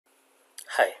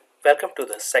Hi, welcome to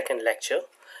the second lecture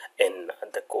in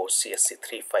the course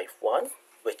CSE351,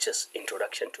 which is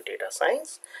Introduction to Data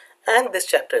Science, and this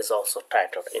chapter is also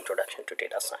titled Introduction to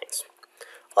Data Science.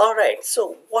 Alright,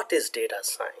 so what is data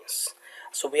science?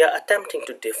 So we are attempting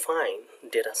to define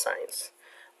data science,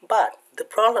 but the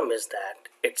problem is that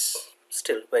it's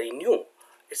still very new.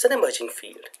 It's an emerging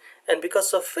field, and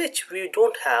because of which we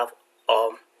don't have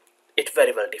it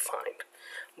very well defined.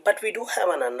 But we do have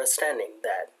an understanding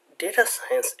that data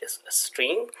science is a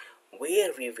stream where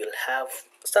we will have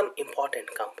some important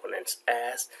components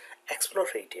as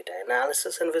exploratory data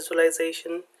analysis and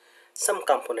visualization, some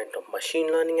component of machine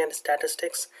learning and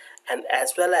statistics, and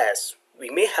as well as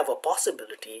we may have a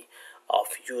possibility of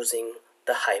using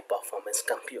the high performance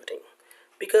computing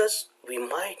because we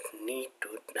might need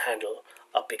to handle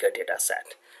a bigger data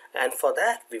set, and for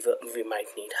that we might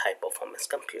need high performance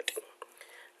computing.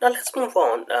 Now let's move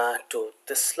on to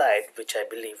this slide, which I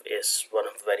believe is one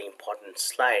of the very important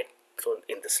slides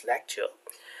in this lecture.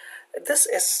 This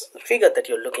is figure that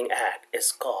you're looking at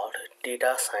is called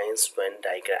data science Venn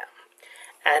diagram,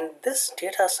 and this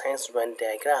data science Venn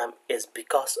diagram is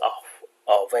because of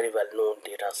a very well known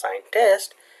data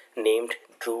scientist named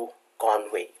Drew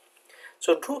Conway.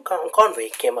 So Drew Conway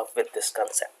came up with this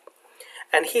concept,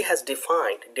 and he has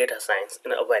defined data science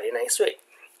in a very nice way.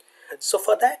 So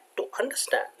for that to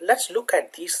understand, let's look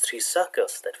at these three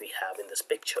circles that we have in this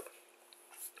picture.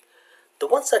 The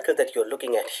one circle that you're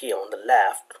looking at here on the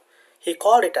left, he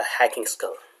called it a hacking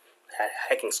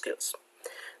skills.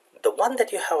 The one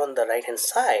that you have on the right hand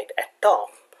side at top,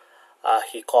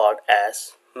 he called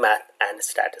as math and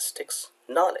statistics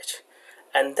knowledge.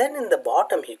 And then in the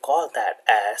bottom, he called that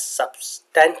as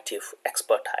substantive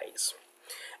expertise.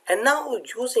 And now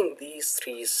using these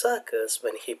three circles,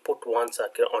 when he put one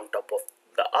circle on top of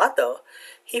the other,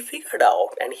 he figured out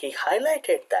and he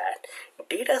highlighted that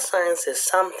data science is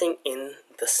something in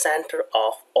the center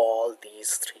of all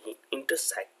these three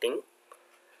intersecting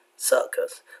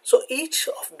circles. So each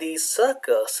of these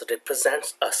circles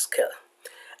represents a skill.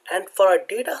 And for a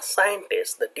data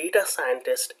scientist, the data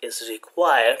scientist is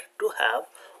required to have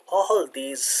all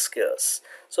these skills.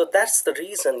 So that's the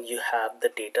reason you have the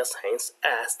data science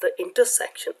as the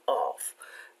intersection of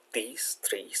these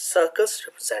three circles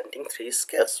representing three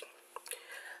skills.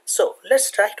 So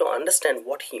let's try to understand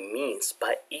what he means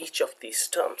by each of these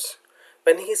terms.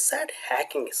 When he said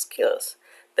hacking skills,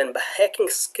 then by hacking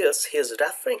skills he is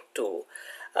referring to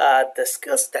the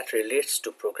skills that relates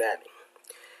to programming.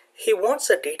 He wants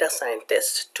a data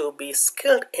scientist to be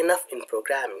skilled enough in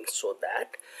programming so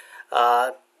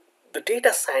that the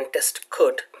data scientist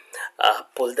could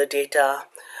pull the data,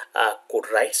 could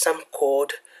write some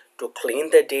code to clean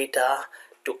the data,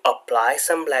 to apply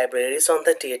some libraries on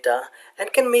the data,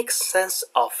 and can make sense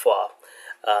of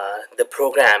the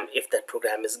program if that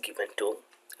program is given to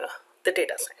the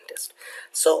data scientist.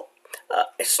 So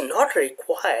it's not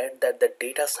required that the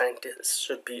data scientist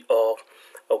should be a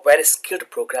very skilled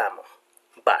programmer,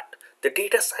 but the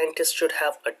data scientist should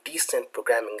have a decent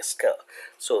programming skill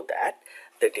so that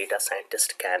the data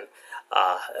scientist can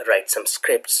write some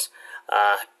scripts,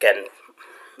 can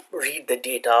read the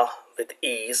data with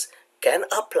ease, can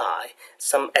apply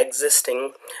some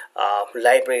existing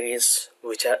libraries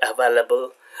which are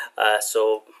available.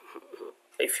 So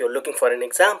if you're looking for an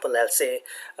example, I'll say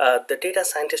the data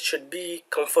scientist should be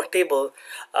comfortable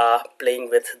playing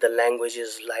with the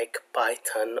languages like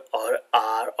Python or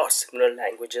R or similar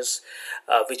languages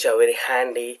which are very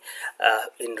handy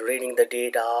in reading the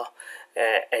data,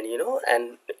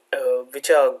 and which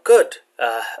are good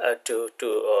to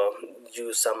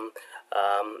use some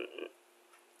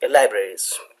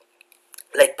libraries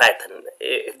like Python.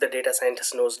 If the data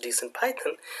scientist knows decent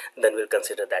Python, then we'll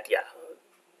consider that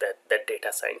that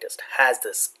data scientist has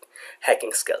this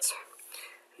hacking skills.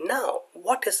 Now,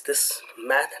 what is this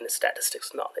math and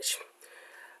statistics knowledge?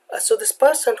 So this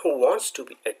person who wants to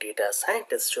be a data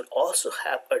scientist should also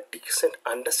have a decent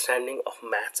understanding of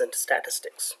maths and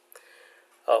statistics.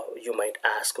 You might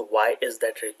ask, why is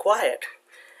that required?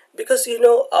 Because in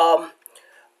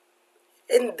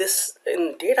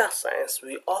data science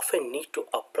we often need to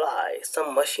apply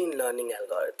some machine learning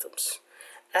algorithms,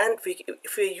 and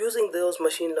if we're using those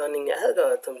machine learning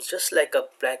algorithms just like a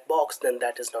black box, then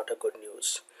that is not a good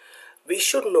news. We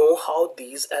should know how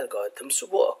these algorithms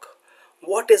work.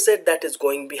 What is it that is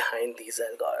going behind these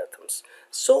algorithms?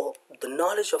 So the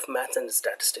knowledge of maths and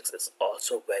statistics is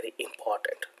also very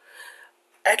important.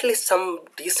 At least some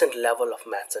decent level of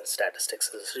maths and statistics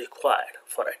is required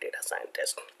for a data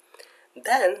scientist.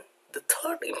 Then the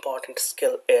third important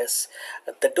skill is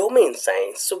the domain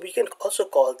science. So we can also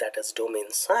call that as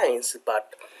domain science,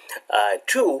 but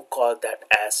Drew called that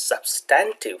as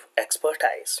substantive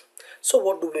expertise. So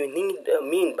what do we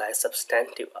mean by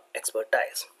substantive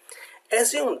expertise?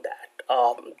 Assume that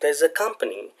there's a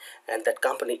company, and that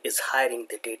company is hiring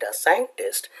the data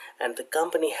scientist, and the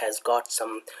company has got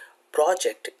some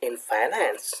project in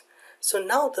finance. So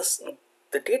now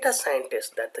the data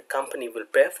scientist that the company will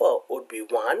prefer would be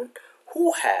one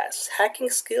who has hacking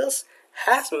skills,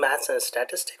 has maths and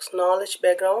statistics knowledge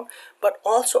background, but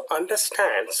also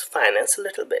understands finance a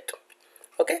little bit.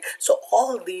 Okay, so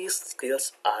all these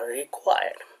skills are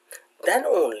required. Then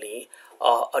only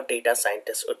a data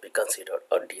scientist would be considered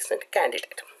a decent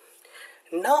candidate.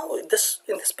 Now, this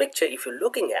in this picture, if you're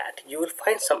looking at, you will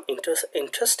find some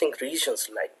interesting regions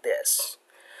like this,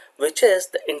 which is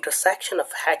the intersection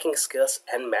of hacking skills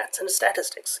and maths and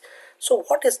statistics. So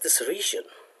what is this region?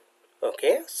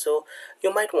 Okay, so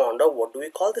you might wonder, what do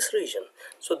we call this region?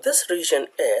 So this region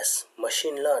is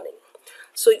machine learning.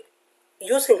 So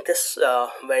using this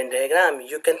Venn diagram,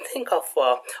 you can think of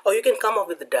or you can come up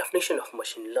with the definition of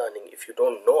machine learning if you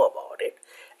don't know about it.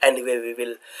 Anyway, we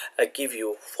will give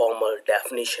you formal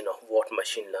definition of what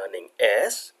machine learning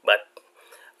is, but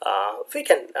we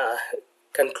can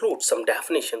conclude some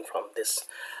definition from this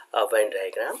Venn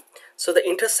diagram. So the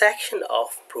intersection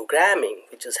of programming,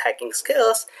 which is hacking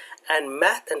skills, and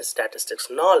math and statistics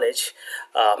knowledge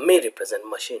may represent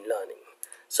machine learning.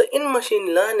 So in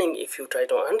machine learning, if you try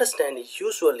to understand it,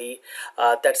 usually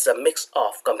that's a mix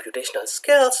of computational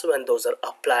skills when those are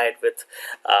applied with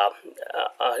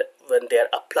when they are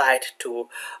applied to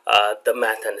the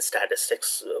math and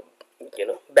statistics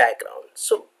background.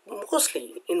 So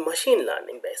mostly in machine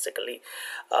learning, basically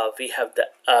we have the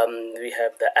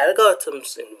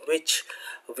algorithms in which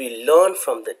we learn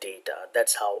from the data.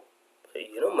 That's how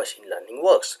machine learning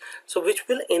works. So which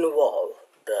will involve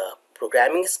the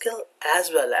programming skill as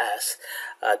well as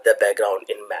the background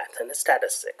in math and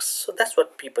statistics. So that's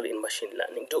what people in machine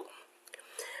learning do.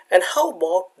 And how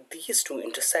about these two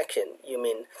intersection? We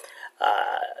mean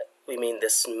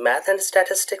this math and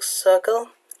statistics circle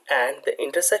and the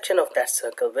intersection of that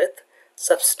circle with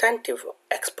substantive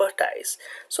expertise.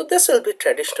 So this will be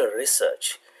traditional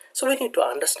research. So we need to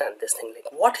understand this thing,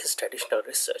 like what is traditional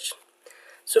research?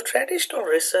 So traditional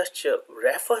research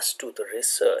refers to the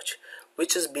research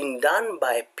which is being done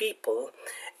by people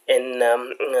in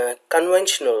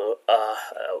conventional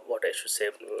what I should say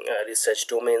research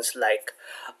domains like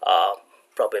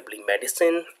probably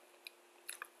medicine,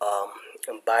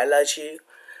 biology,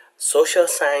 social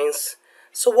science.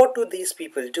 So what do these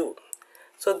people do?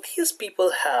 So these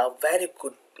people have very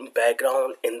good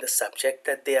background in the subject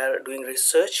that they are doing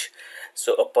research.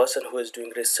 So a person who is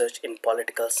doing research in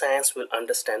political science will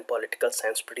understand political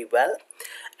science pretty well.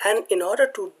 And in order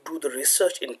to do the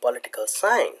research in political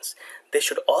science, they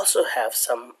should also have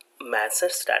some maths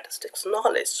and statistics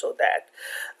knowledge, so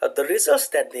that the results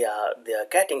that they are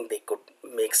getting, they could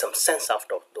make some sense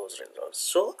out of those results.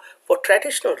 So for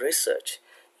traditional research,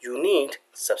 you need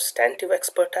substantive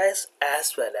expertise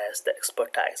as well as the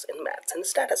expertise in maths and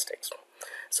statistics.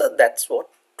 So that's what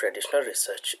traditional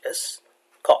research is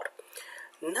called.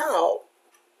 Now,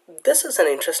 this is an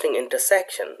interesting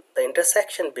intersection, the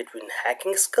intersection between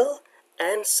hacking skill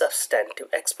and substantive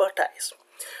expertise.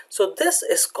 So this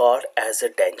is called as a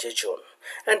danger zone,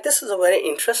 and this is a very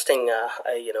interesting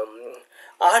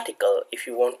article. If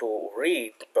you want to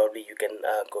read, probably you can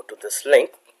go to this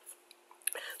link.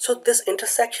 So this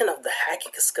intersection of the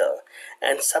hacking skill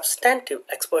and substantive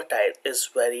expertise is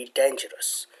very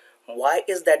dangerous. Why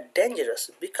is that dangerous?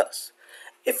 Because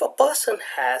if a person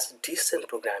has decent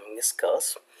programming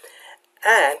skills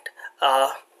and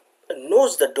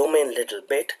knows the domain little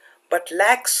bit but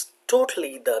lacks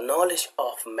totally the knowledge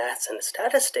of maths and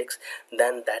statistics,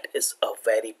 then that is a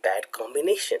very bad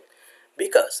combination.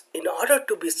 Because in order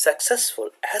to be successful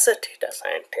as a data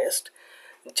scientist,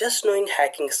 just knowing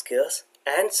hacking skills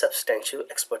and substantial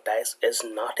expertise is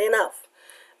not enough,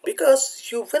 because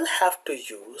you will have to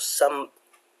use some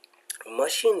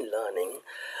machine learning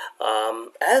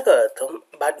algorithm,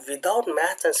 but without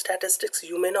maths and statistics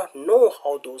you may not know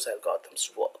how those algorithms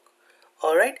work.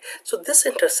 Alright, so this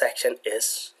intersection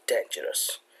is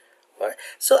dangerous. Alright,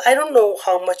 so I don't know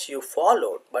how much you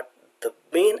followed, but the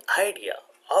main idea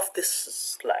of this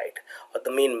slide, or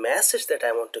the main message that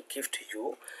I want to give to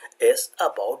you, is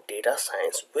about data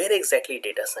science, where exactly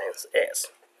data science is.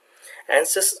 And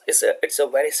it's a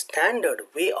very standard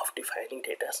way of defining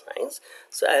data science.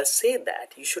 So I'll say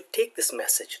that you should take this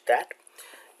message that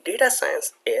data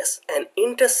science is an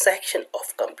intersection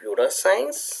of computer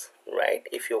science, right?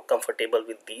 If you're comfortable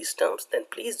with these terms, then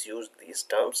please use these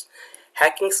terms: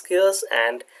 hacking skills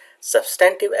and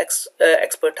substantive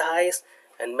expertise,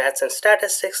 And maths and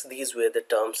statistics, these were the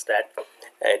terms that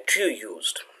Drew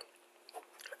used.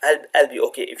 I'll be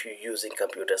okay if you're using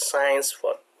computer science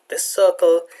for this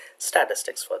circle,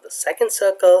 statistics for the second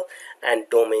circle, and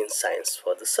domain science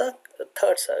for the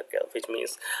third circle, which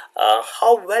means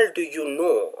how well do you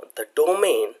know the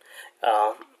domain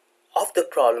uh, of the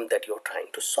problem that you're trying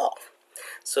to solve.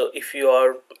 So if you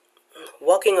are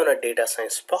working on a data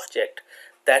science project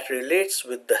that relates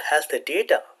with the health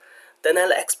data, then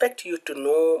I'll expect you to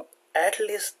know at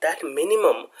least that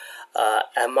minimum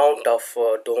amount of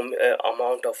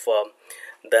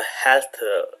the health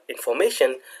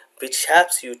information, which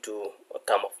helps you to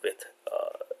come up with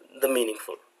the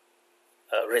meaningful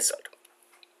result.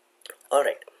 All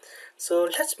right, so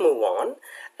let's move on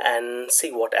and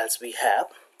see what else we have.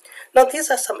 Now, these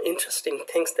are some interesting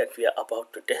things that we are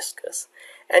about to discuss,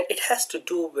 and it has to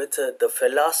do with the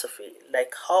philosophy,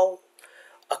 like how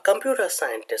a computer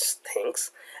scientist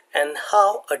thinks and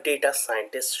how a data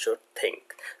scientist should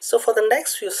think. So for the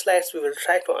next few slides, we will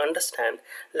try to understand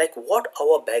like what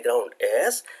our background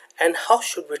is and how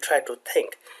should we try to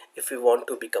think if we want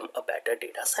to become a better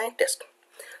data scientist.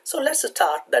 So let's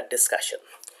start that discussion.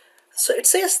 So it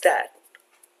says that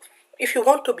if you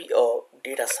want to be a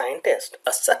data scientist,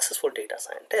 a successful data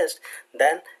scientist,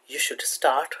 then you should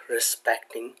start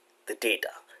respecting the data.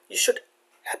 You should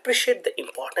appreciate the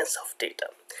importance of data.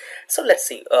 So let's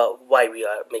see why we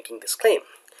are making this claim.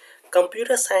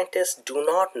 Computer scientists do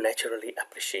not naturally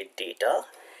appreciate data.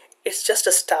 It's just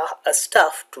a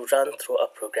stuff to run through a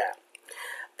program.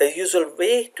 The usual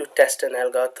way to test an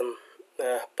algorithm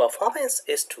performance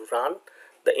is to run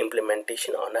the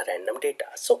implementation on a random data.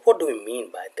 So what do we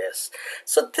mean by this?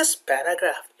 So this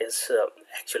paragraph is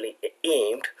actually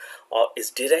aimed or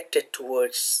is directed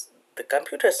towards the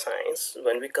computer science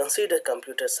when we consider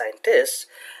computer scientists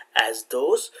as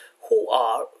those who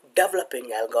are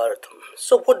developing algorithms.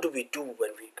 So what do we do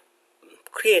when we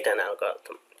create an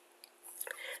algorithm?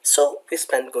 So we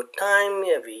spend good time,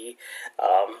 we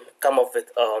come up with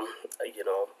a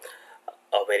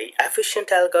very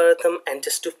efficient algorithm, and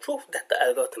just to prove that the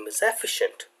algorithm is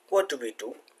efficient, what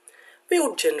do? We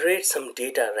would generate some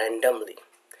data randomly,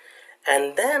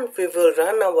 and then we will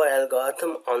run our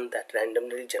algorithm on that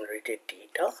randomly generated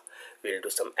data. We'll do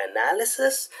some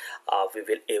analysis, we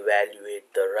will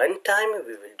evaluate the runtime,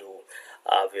 we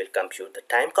will compute the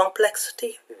time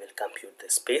complexity, we will compute the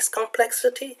space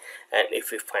complexity, and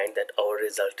if we find that our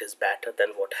result is better than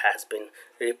what has been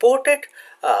reported,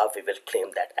 we will claim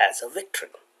that as a victory.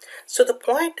 So the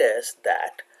point is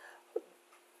that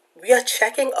we are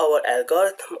checking our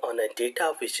algorithm on a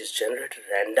data which is generated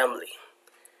randomly.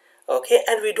 Okay,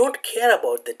 and we don't care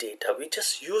about the data, we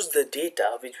just use the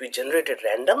data which we generated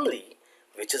randomly,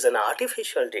 which is an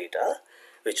artificial data,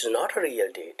 which is not a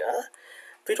real data.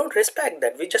 We don't respect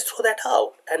that, we just throw that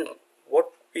out, and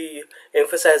what we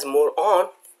emphasize more on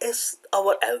is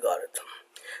our algorithm.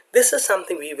 This is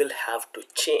something we will have to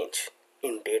change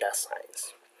in data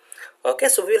science. Okay,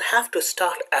 so we'll have to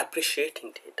start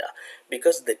appreciating data,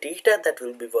 because the data that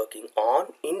we'll be working on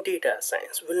in data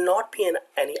science will not be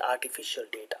any artificial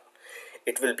data.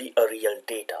 It will be a real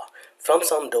data from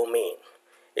some domain.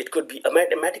 It could be a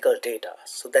medical data.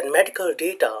 So that medical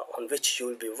data on which you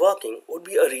will be working would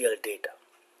be a real data.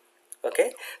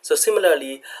 Okay, so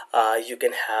similarly, you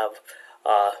can have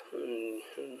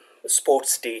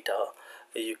sports data,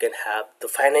 you can have the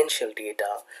financial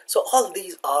data. So all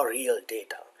these are real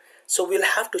data. So we'll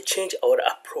have to change our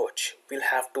approach. We'll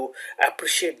have to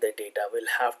appreciate the data.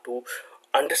 We'll have to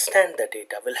understand the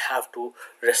data. We'll have to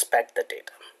respect the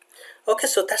data. Okay,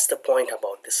 so that's the point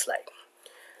about this slide.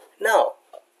 Now,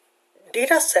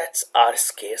 data sets are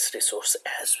scarce resource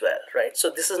as well, right? So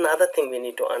this is another thing we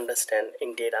need to understand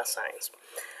in data science.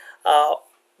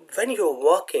 When you're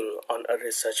working on a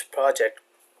research project,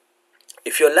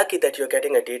 if you're lucky that you're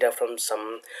getting a data from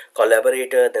some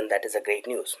collaborator, then that is a great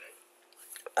news.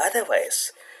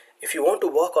 Otherwise, if you want to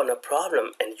work on a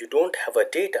problem and you don't have a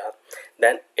data,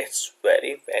 then it's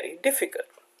very, very difficult.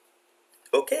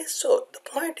 Okay, so the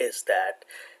point is that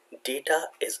data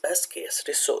is a scarce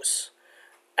resource,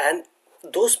 and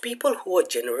those people who are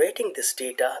generating this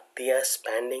data, they are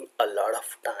spending a lot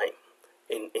of time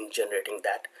in generating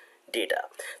that data.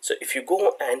 So if you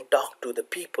go and talk to the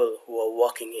people who are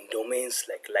working in domains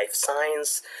like life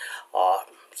science or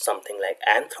something like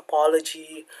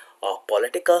anthropology or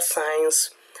political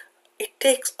science, it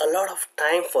takes a lot of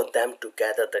time for them to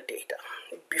gather the data.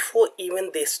 Before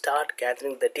even they start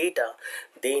gathering the data,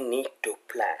 they need to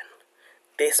plan.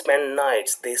 They spend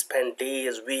nights, they spend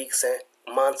days, weeks, and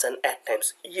months, and at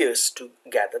times years to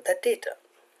gather that data.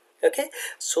 Okay,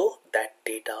 so that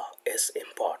data is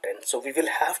important. So we will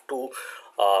have to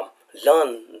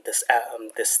learn this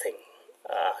thing,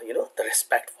 the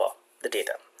respect for the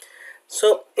data.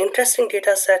 So interesting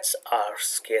data sets are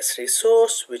scarce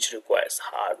resource which requires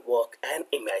hard work and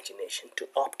imagination to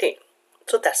obtain.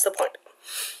 So that's the point.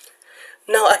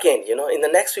 Now again, in the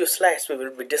next few slides we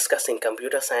will be discussing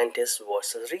computer scientists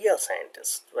versus real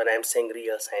scientists. When I'm saying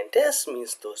real scientists,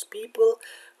 means those people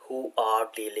who are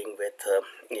dealing with the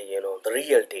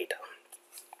real data.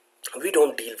 We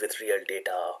don't deal with real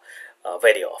data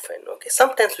very often. Okay,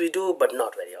 sometimes we do, but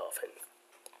not very often.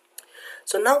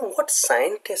 So now what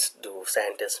scientists do,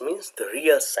 scientists means the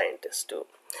real scientists do,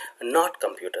 not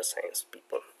computer science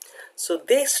people. So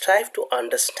they strive to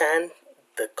understand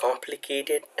the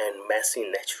complicated and messy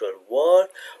natural world,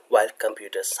 while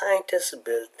computer scientists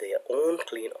build their own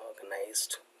clean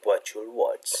organized virtual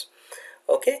worlds.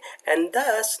 Okay, and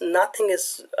thus nothing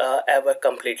is ever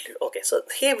completely okay. So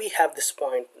here we have this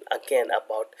point again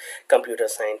about computer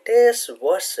scientists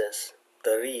versus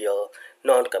the real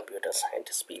non-computer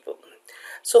scientist people.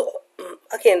 So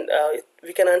again,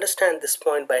 we can understand this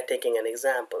point by taking an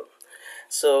example.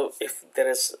 So if there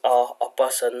is a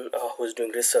person who's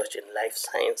doing research in life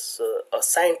science, a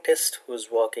scientist who's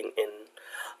working in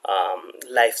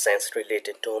life science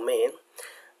related domain,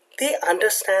 they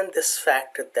understand this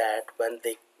fact that when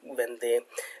they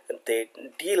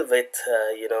deal with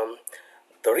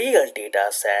the real data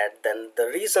set, then the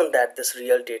reason that this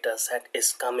real data set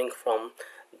is coming from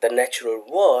the natural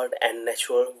world, and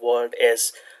natural world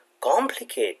is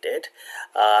complicated,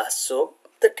 so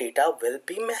the data will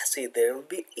be messy. There will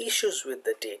be issues with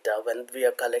the data when we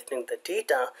are collecting the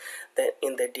data. Then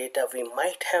in the data we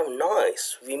might have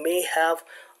noise, we may have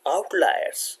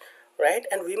outliers, right?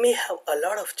 And we may have a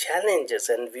lot of challenges,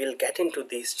 and we'll get into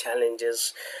these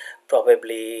challenges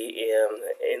probably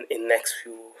in next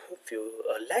few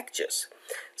lectures.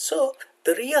 So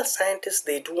the real scientists,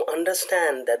 they do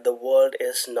understand that the world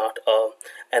is not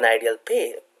an ideal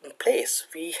place.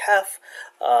 We have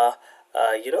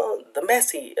the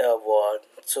messy world.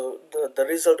 So the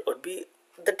result would be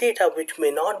the data which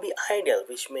may not be ideal,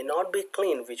 which may not be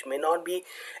clean, which may not be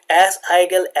as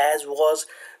ideal as was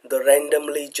the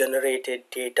randomly generated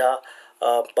data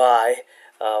by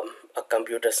a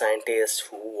computer scientist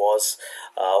who was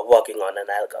working on an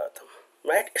algorithm.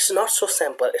 Right? It's not so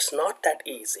simple, it's not that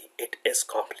easy, it is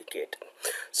complicated.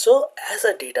 So as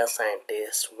a data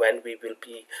scientist, when we will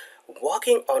be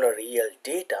working on a real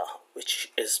data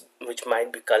which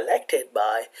might be collected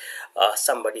by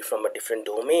somebody from a different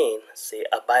domain, say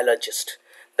a biologist,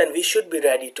 then we should be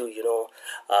ready to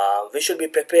we should be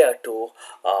prepared to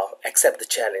accept the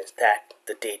challenge that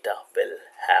the data will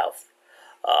have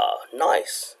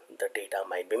noise, the data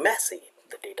might be messy,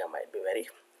 the data might be very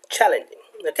challenging.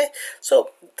 Okay, so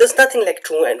there's nothing like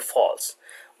true and false.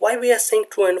 Why we are saying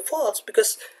true and false?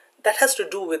 Because that has to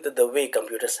do with the way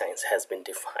computer science has been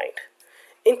defined.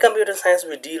 In computer science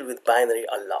we deal with binary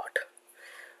a lot,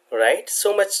 right?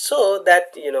 So much so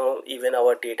that even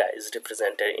our data is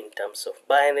represented in terms of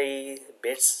binary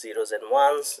bits, zeros and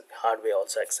ones. Hardware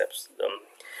also accepts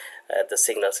the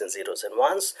signals in zeros and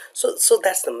ones. So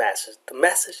that's the message. The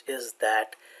message is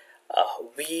that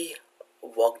we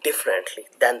work differently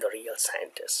than the real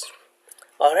scientists.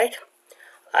 All right,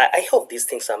 I hope these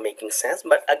things are making sense,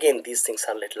 but again these things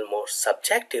are a little more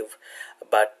subjective,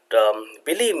 but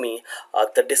believe me,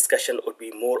 the discussion would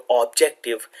be more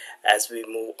objective as we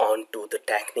move on to the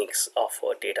techniques of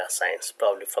data science,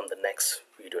 probably from the next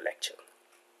video lecture.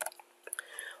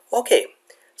 Okay,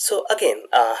 so again,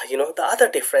 the other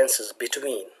differences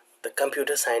between the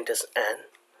computer scientists and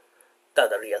the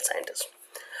other real scientists.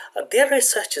 Their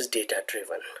research is data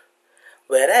driven,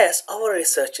 whereas our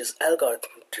research is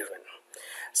algorithm driven.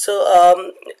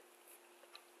 So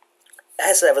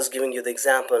as I was giving you the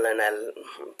example, and I'll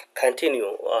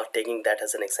continue taking that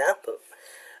as an example,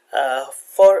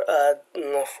 for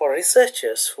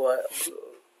researchers who are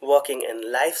working in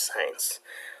life science,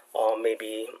 or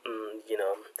maybe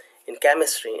in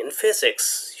chemistry, in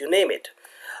physics, you name it,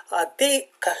 they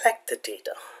collect the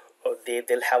data. Or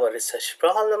they'll have a research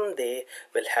problem, they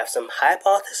will have some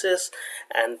hypothesis,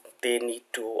 and they need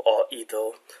to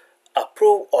either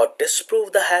approve or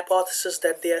disprove the hypothesis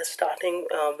that they are starting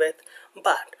with.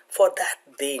 But for that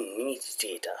they need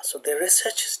data, so their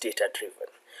research is data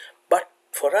driven. But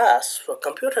for us, for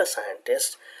computer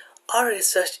scientists, our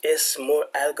research is more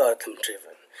algorithm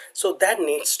driven. So that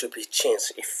needs to be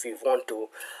changed if we want to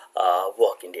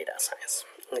work in data science.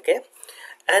 Okay,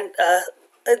 and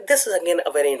this is again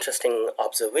a very interesting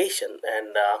observation,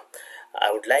 and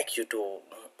I would like you to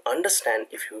understand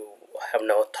if you have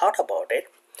never thought about it.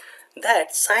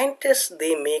 that scientists,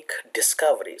 they make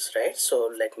discoveries, right? So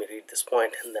let me read this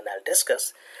point and then I'll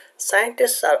discuss.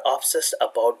 Scientists are obsessed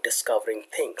about discovering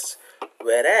things,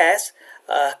 whereas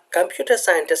computer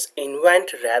scientists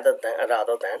invent rather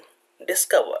than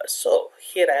discover. So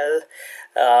here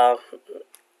I'll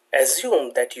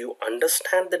assume that you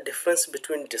understand the difference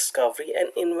between discovery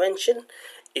and invention.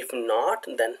 If not,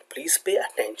 then please pay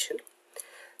attention.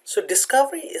 So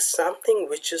discovery is something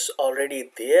which is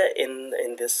already there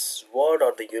in this world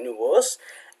or the universe,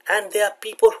 and there are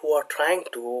people who are trying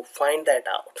to find that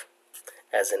out.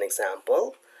 As an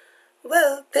example,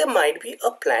 well, there might be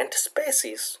a plant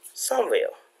species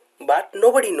somewhere, but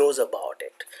nobody knows about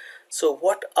it. So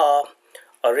what a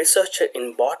researcher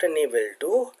in botany will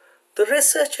do, the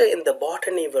researcher in the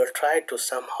botany will try to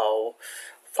somehow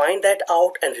find that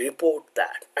out and report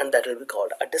that, and that will be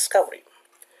called a discovery.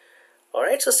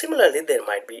 Alright, so similarly, there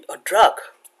might be a drug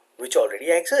which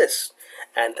already exists,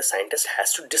 and the scientist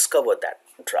has to discover that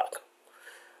drug.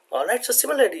 Alright, so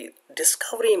similarly,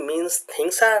 discovery means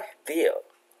things are there,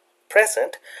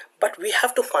 present, but we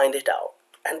have to find it out,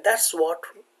 and that's what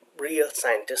real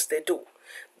scientists they do.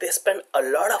 They spend a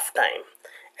lot of time,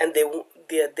 and they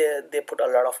put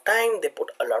a lot of time, they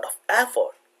put a lot of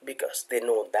effort, because they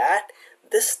know that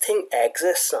this thing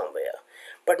exists somewhere,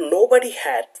 but nobody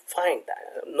had find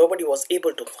that, nobody was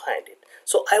able to find it.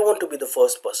 So I want to be the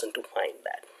first person to find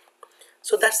that.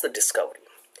 So that's the discovery.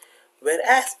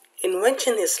 Whereas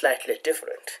invention is slightly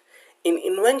different. In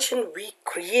invention, we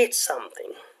create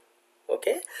something.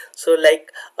 Okay, so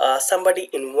like somebody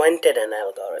invented an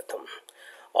algorithm,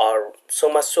 or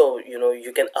so much so,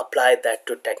 you can apply that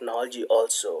to technology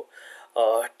also.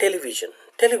 Television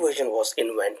was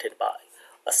invented by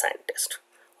a scientist.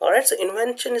 All right, so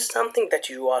invention is something that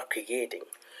you are creating,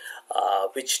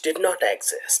 which did not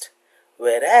exist,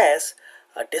 whereas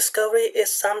a discovery is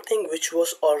something which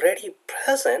was already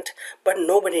present but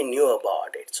nobody knew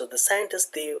about it. So the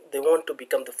scientists, they want to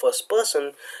become the first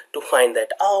person to find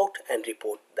that out and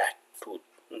report that to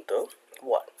the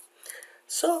world.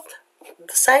 So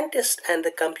the scientists and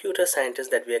the computer scientists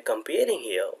that we are comparing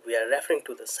here, we are referring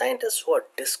to the scientists who are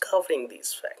discovering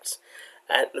these facts,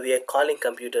 and we are calling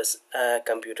computer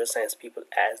science people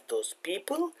as those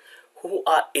people who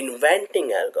are inventing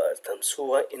algorithms,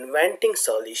 who are inventing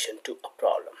solution to a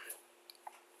problem.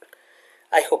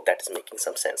 I hope that is making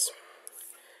some sense.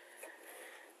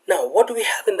 Now, what do we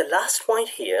have in the last point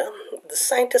here? The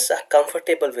scientists are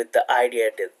comfortable with the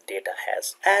idea that data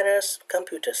has errors.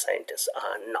 Computer scientists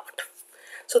are not.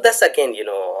 So that's again,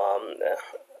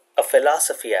 a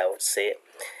philosophy, I would say.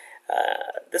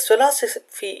 This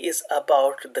philosophy is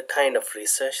about the kind of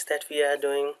research that we are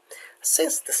doing.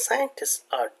 Since the scientists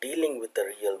are dealing with the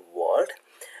real world,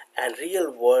 and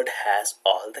real world has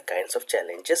all the kinds of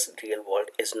challenges, real world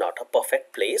is not a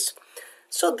perfect place.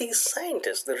 So these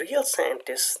scientists, the real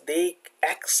scientists, they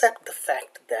accept the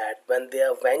fact that when they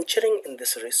are venturing in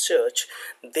this research,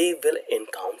 they will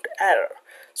encounter error.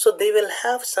 So they will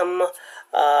have some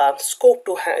scope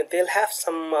to they'll have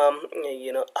some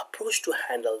approach to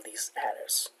handle these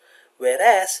errors.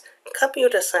 Whereas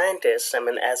computer scientists, I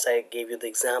mean, as I gave you the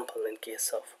example in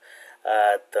case of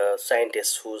the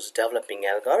scientist who's developing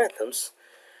algorithms,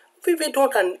 we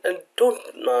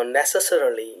don't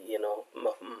necessarily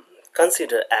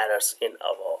consider errors in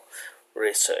our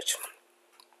research.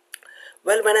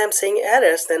 Well, when I'm saying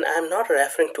errors, then I'm not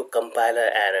referring to compiler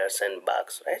errors and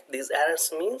bugs, right? These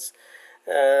errors means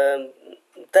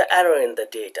the error in the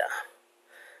data,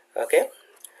 okay,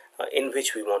 in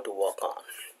which we want to work on.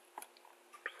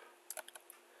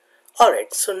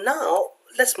 Alright, so now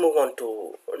let's move on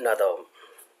to another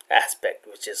aspect,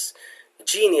 which is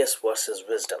genius versus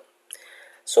wisdom.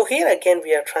 So here again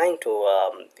we are trying to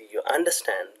you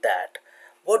understand that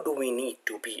what do we need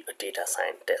to be a data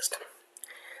scientist.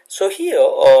 So here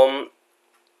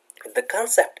the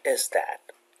concept is that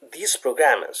these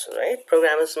programmers, right?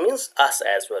 Programmers means us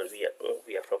as well.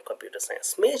 We are from computer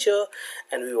science major,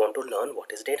 and we want to learn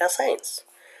what is data science.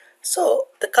 So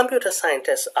the computer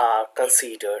scientists are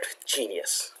considered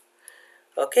genius.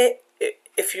 Okay,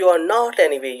 if you are not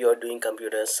anyway, you are doing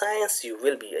computer science, you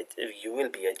will be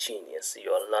a genius.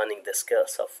 You are learning the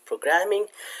skills of programming,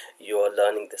 you are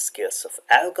learning the skills of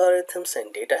algorithms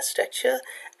and data structure,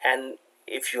 and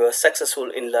if you are successful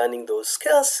in learning those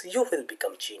skills, you will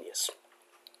become genius.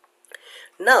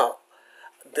 Now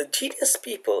the genius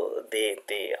people, they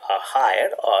are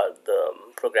hired, or the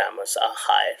programmers are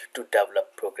hired to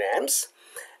develop programs,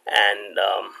 and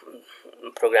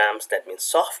programs, that means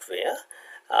software.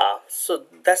 So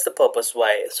that's the purpose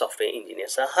why software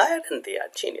engineers are hired, and they are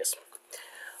genius.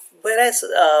 Whereas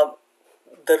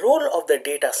the role of the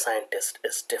data scientist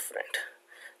is different.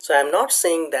 So I'm not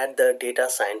saying that the data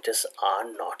scientists are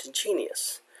not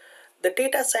genius. The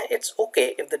data science, it's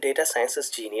okay if the data science is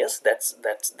genius. That's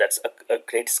a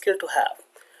great skill to have.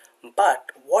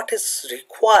 But what is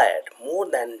required more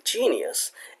than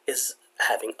genius is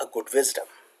having a good wisdom.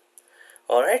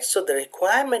 Alright, so the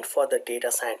requirement for the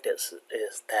data scientist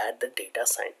is that the data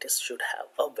scientist should have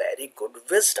a very good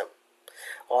wisdom.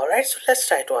 Alright, so let's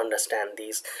try to understand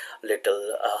these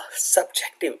little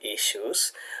subjective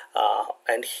issues.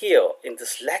 And here in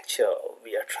this lecture,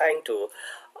 we are trying to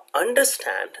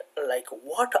understand like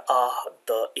what are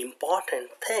the important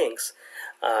things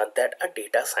that a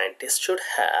data scientist should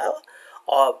have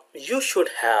or you should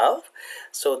have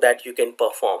so that you can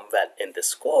perform well in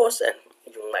this course and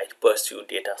you might pursue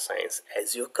data science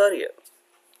as your career.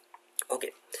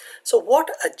 Okay, so what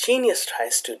a genius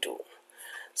tries to do.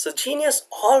 So genius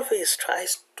always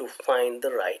tries to find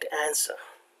the right answer.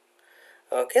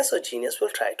 Okay, so genius will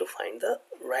try to find the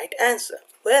right answer.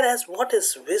 Whereas what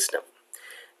is wisdom?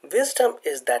 Wisdom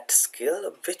is that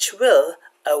skill which will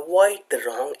avoid the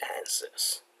wrong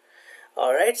answers.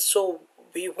 Alright, so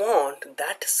we want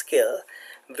that skill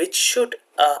which should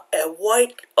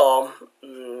avoid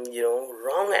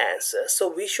wrong answers.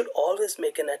 So we should always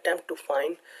make an attempt to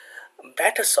find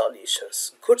better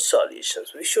solutions, good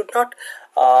solutions. We should not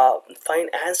find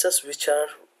answers which are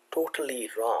totally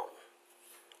wrong.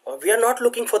 We are not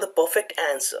looking for the perfect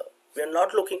answer. We are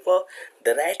not looking for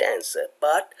the right answer,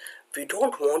 but we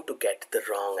don't want to get the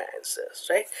wrong answers,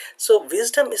 right? So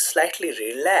wisdom is slightly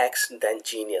relaxed than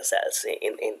genius, I'll say,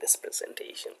 in this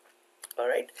presentation. All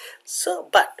right. So,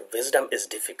 but wisdom is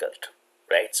difficult,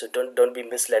 right? So don't be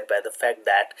misled by the fact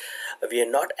that we are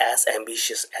not as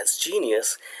ambitious as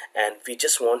genius and we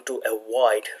just want to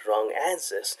avoid wrong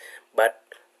answers. But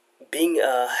being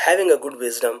having a good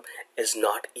wisdom is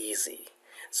not easy.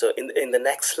 So in the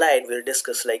next slide we'll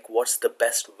discuss like what's the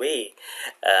best way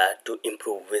to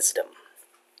improve wisdom.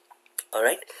 All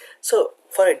right, so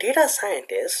for a data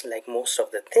scientist, like most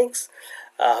of the things,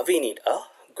 we need a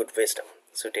good wisdom.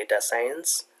 So data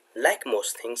science, like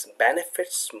most things,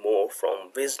 benefits more from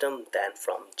wisdom than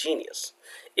from genius.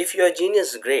 If you're a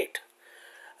genius, great.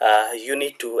 You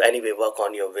need to anyway work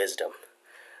on your wisdom,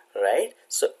 right?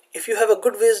 So if you have a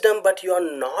good wisdom but you are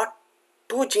not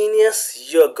too genius,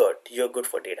 you're good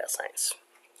for data science.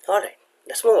 All right,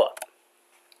 let's move on.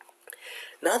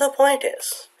 Now the point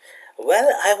is, well,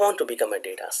 I want to become a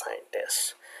data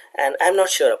scientist and I'm not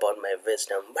sure about my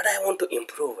wisdom, but I want to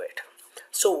improve it.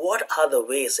 So what are the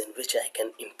ways in which I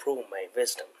can improve my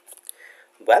wisdom?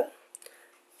 Well,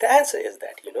 the answer is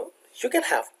that you can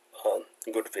have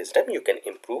good wisdom, you can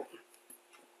improve,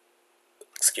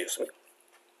 excuse me,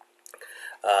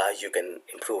 you can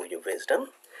improve your wisdom.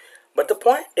 But the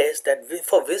point is that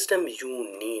for wisdom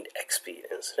you need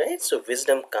experience, right? So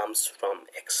wisdom comes from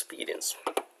experience,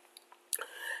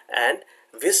 and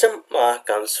wisdom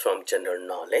comes from general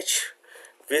knowledge.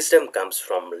 Wisdom comes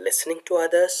from listening to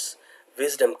others.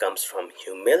 Wisdom comes from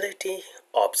humility,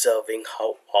 observing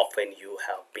how often you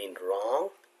have been wrong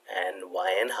and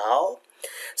why and how.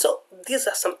 So these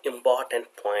are some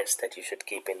important points that you should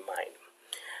keep in mind.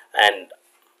 And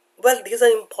well, these are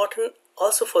important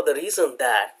also for the reason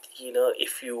that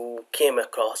if you came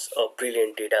across a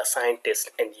brilliant data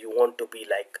scientist and you want to be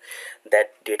like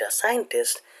that data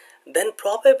scientist, then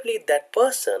probably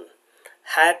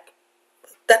had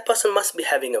that person must be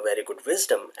having a very good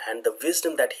wisdom, and the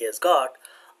wisdom that he has got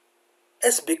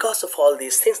is because of all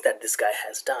these things that this guy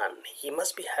has done. He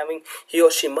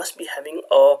or she must be having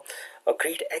a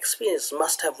great experience,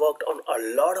 must have worked on a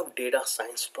lot of data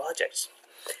science projects.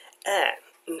 And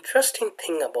interesting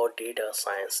thing about data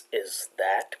science is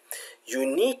that you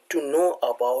need to know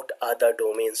about other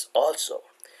domains also.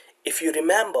 If you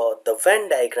remember the Venn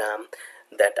diagram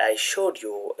that I showed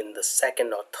you in the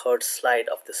second or third slide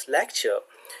of this lecture,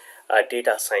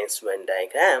 data science Venn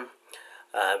diagram,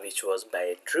 which was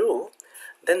by Drew,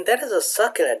 then there is a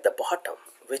circle at the bottom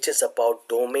which is about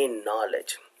domain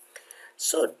knowledge.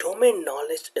 So domain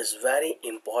knowledge is very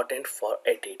important for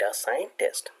a data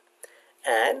scientist.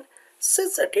 And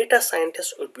since a data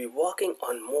scientist would be working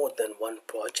on more than one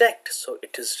project, so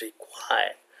it is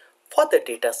required for the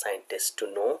data scientist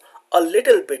to know a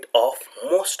little bit of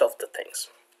most of the things.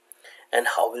 And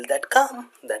how will that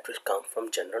come? That will come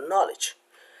from general knowledge.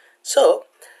 So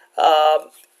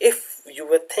if you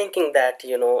were thinking that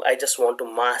I just want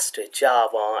to master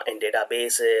Java and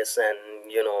databases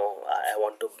and I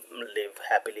want to live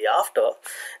happily after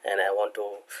and I want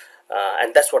to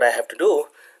and that's what I have to do,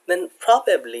 then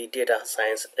probably data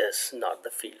science is not the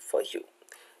field for you.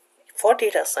 for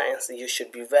data science, you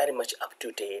should be very much up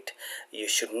to date. You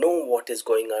should know what is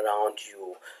going around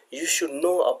you. You should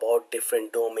know about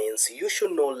different domains. You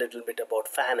should know a little bit about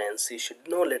finance. You should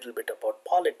know a little bit about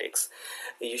politics.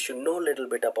 You should know a little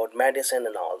bit about medicine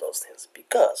and all those things,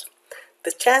 because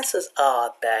the chances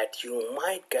are that you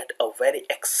might get a very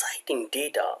exciting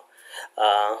data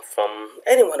from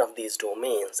any one of these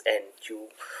domains, and you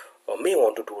may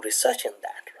want to do research in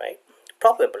that, right?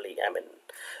 Probably, I mean,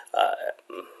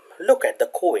 look at the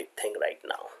COVID thing right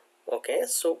now. Okay,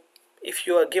 so if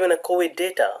you are given a COVID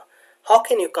data, how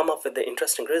can you come up with the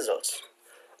interesting results?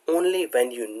 Only when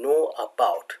you know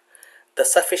about the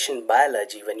sufficient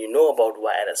biology, when you know about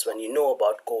virus, when you know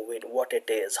about COVID, what it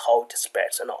is, how it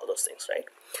spreads, and all those things, right?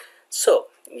 So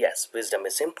yes, wisdom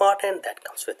is important. That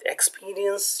comes with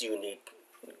experience. You need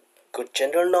good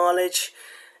general knowledge.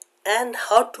 And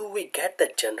how do we get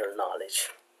that general knowledge?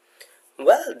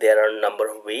 Well, there are a number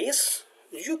of ways.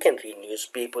 You can read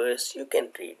newspapers, you can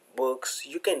read books,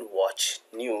 you can watch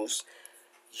news.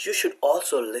 You should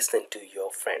also listen to your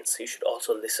friends. You should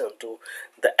also listen to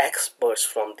the experts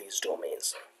from these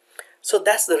domains. So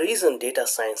that's the reason data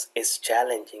science is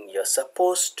challenging. You're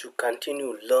supposed to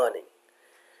continue learning.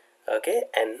 Okay,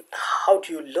 and how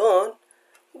do you learn?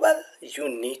 Well, you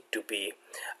need to be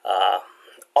uh,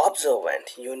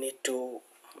 observant. You need to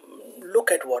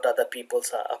look at what other people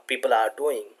are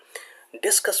doing.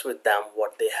 Discuss with them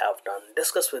what they have done.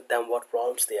 Discuss with them what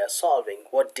problems they are solving,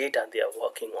 what data they are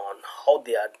working on, how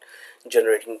they are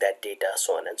generating that data,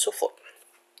 so on and so forth.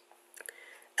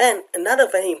 And another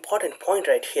very important point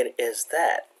right here is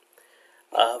that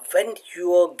when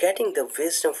you are getting the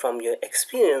wisdom from your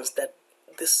experience, that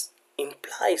this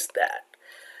implies that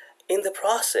in the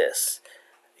process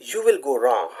you will go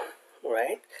wrong,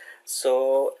 right?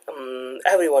 So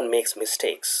everyone makes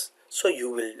mistakes, so you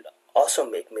will also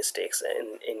make mistakes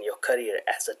in your career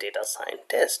as a data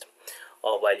scientist,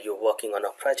 or while you're working on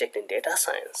a project in data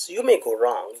science. You may go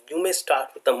wrong. You may start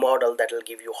with a model that will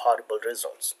give you horrible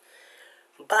results,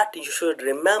 but you should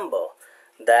remember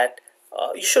that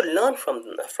you should learn from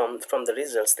the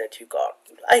results that you got.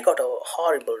 I got a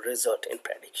horrible result in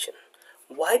prediction.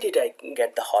 Why did I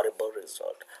get the horrible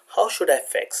result? How should I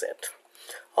fix it?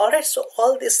 Alright, so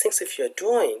all these things, if you're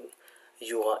doing,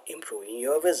 you are improving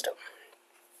your wisdom.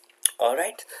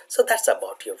 Alright, so that's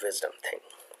about your wisdom thing.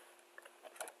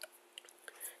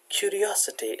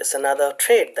 Curiosity is another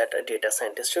trait that a data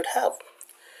scientist should have.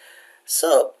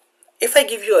 So if I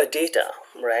give you a data,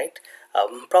 right,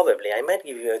 probably I might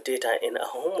give you a data in a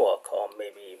homework, or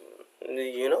maybe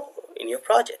in your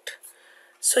project.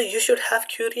 So you should have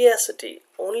curiosity.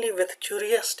 Only with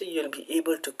curiosity you'll be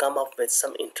able to come up with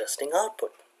some interesting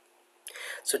output.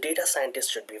 So data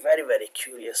scientists should be very very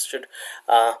curious.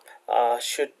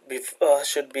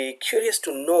 Should be curious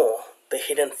to know the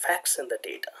hidden facts in the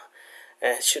data,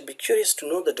 and should be curious to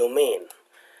know the domain.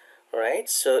 Right.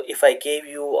 So if I gave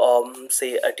you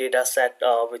say a data set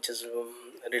which is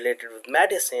related with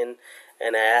medicine,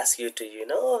 and I ask you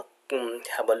to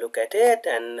have a look at it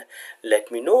and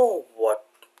let me know what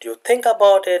you think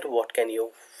about it, what can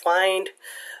you find,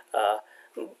 uh,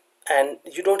 and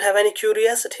you don't have any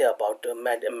curiosity about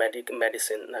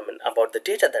medicine, I mean about the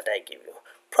data that I give you,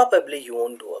 probably you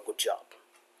won't do a good job.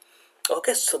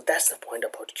 Okay, so that's the point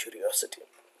about curiosity.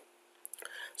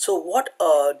 So what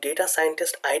a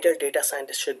ideal data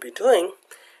scientist should be doing,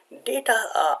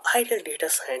 ideal data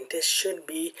scientist should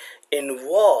be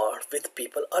involved with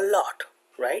people a lot,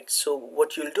 right? So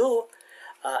what you'll do,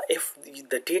 if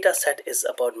the data set is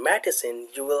about medicine,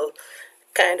 you will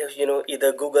kind of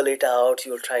either Google it out,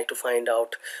 you'll try to find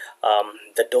out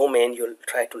the domain, you'll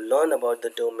try to learn about the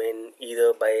domain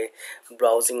either by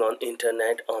browsing on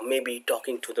internet, or maybe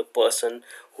talking to the person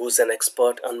who's an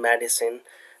expert on medicine.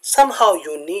 Somehow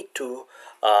you need to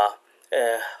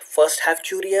first have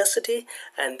curiosity,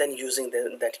 and then using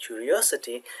that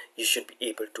curiosity you should be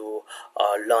able to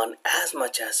learn as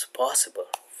much as possible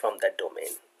from that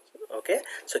domain. Okay,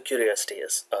 so curiosity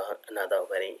is another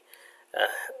very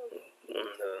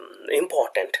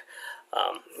important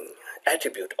um,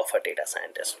 attribute of a data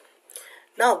scientist.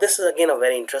 Now this is again a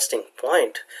very interesting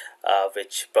point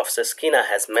which Professor Skinner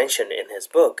has mentioned in his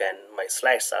book, and my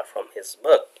slides are from his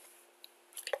book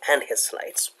and his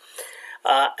slides,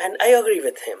 and I agree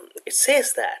with him. It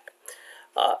says that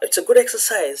it's a good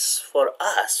exercise for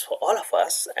us, for all of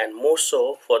us, and more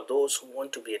so for those who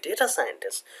want to be a data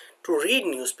scientist, to read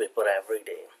newspaper every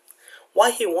day. Why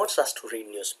he wants us to read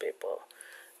newspaper?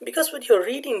 Because when you're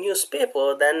reading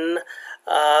newspaper, then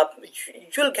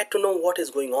you'll get to know what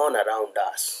is going on around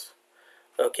us.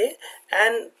 Okay,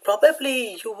 and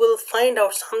probably you will find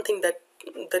out something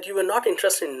that you were not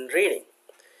interested in reading.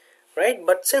 right?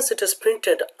 But since it is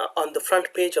printed on the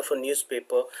front page of a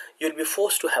newspaper, you'll be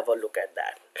forced to have a look at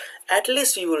that. At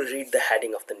least you will read the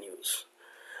heading of the news.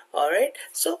 All right,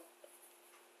 so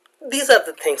these are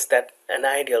the things that an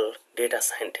ideal data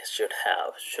scientist should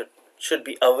have, should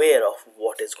be aware of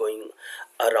what is going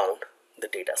around the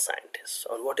data scientist,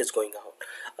 or what is going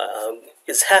on,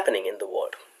 is happening in the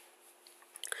world.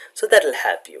 So that will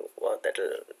help you, or that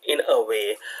will in a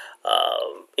way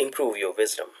improve your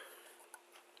wisdom.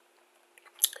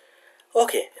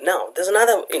 Okay, now there's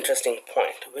another interesting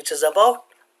point, which is about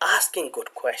asking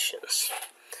good questions.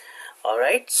 All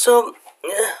right, so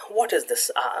what is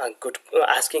this good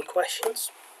asking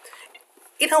questions?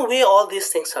 In a way, all these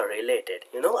things are related.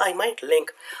 I might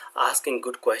link asking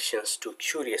good questions to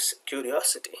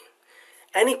curiosity.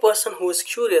 Any person who is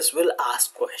curious will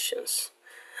ask questions.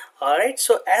 All right,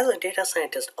 so as a data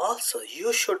scientist also,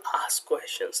 you should ask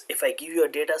questions. If I give you a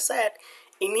data set,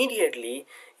 immediately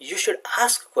you should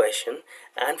ask a question,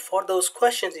 and for those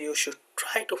questions you should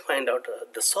try to find out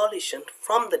the solution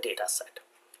from the data set.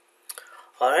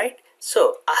 All right,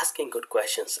 so asking good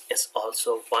questions is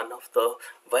also one of the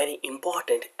very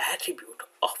important attribute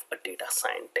of a data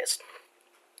scientist.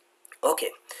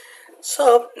 Okay,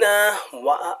 so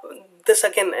this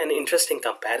again an interesting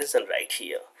comparison right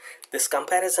here. This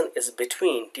comparison is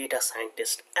between data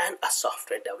scientist and a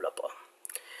software developer.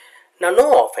 Now,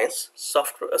 no offense,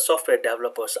 software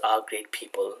developers are great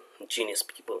people, genius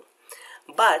people,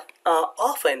 but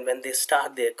often when they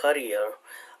start their career,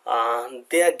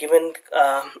 they are given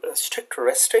strict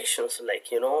restrictions, like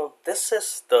um,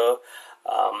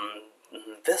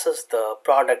 this is the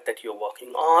product that you're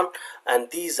working on, and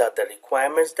these are the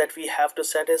requirements that we have to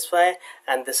satisfy,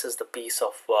 and this is the piece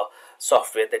of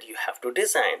software that you have to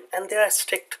design. And there are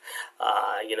strict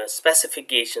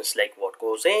specifications, like what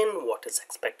goes in, what is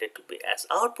expected to be as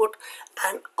output.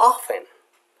 And often,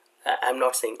 I'm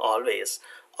not saying always,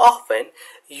 often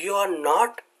you are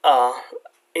not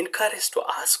encouraged to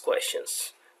ask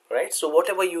questions, right? So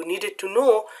whatever you needed to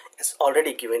know is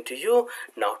already given to you.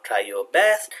 Now try your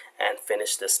best and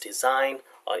finish this design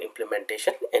or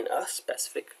implementation in a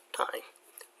specific time.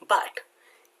 But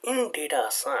in data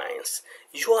science,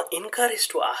 you are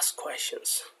encouraged to ask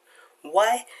questions.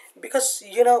 Why? Because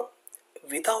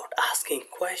without asking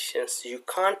questions,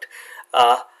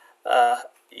 uh, uh,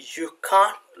 you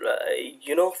can't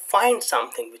find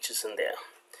something which is in there.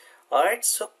 All right,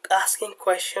 so asking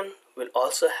question will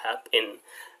also help in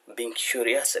being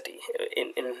curiosity,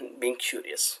 in being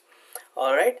curious.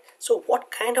 All right, so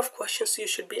what kind of questions you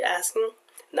should be asking?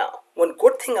 Now, one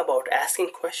good thing about asking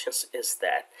questions is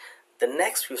that the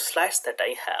next few slides that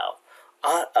I have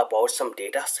are about some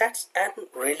data sets and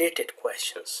related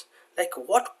questions, like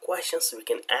what questions we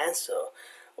can answer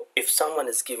if someone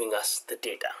is giving us the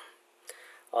data.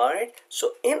 All right,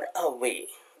 so in a way,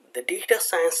 the data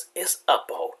science is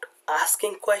about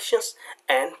asking questions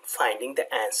and finding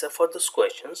the answer for those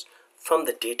questions from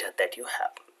the data that you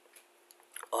have.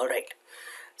 All right,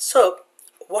 so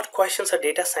what questions a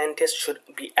data scientist should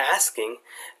be asking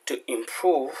to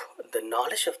improve the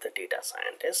knowledge of the data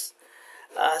scientist?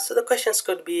 So the questions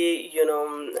could be,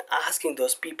 asking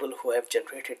those people who have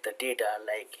generated the data,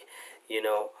 like,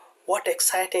 what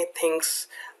exciting things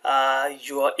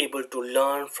you are able to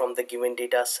learn from the given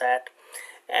data set,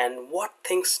 and what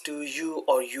things do you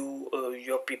or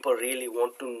your people really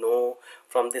want to know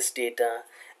from this data,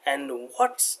 and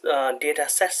what data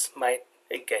sets might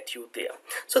get you there.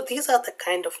 So these are the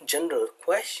kind of general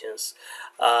questions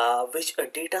which a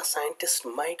data scientist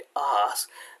might ask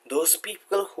those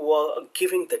people who are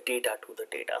giving the data to the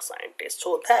data scientist,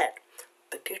 so that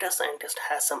the data scientist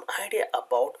has some idea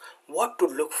about what to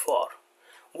look for,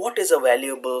 what is a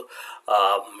valuable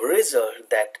result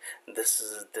that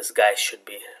this guy should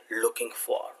be looking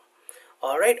for.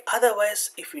 All right,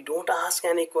 otherwise if we don't ask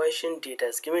any question, data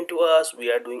is given to us,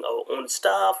 we are doing our own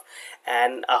stuff,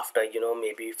 and after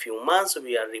maybe a few months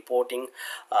we are reporting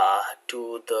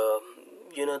to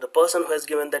the person who has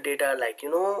given the data, like,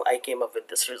 I came up with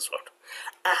this result,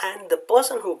 and the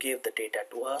person who gave the data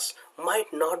to us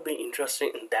might not be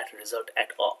interested in that result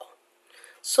at all.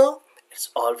 So it's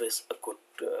always a good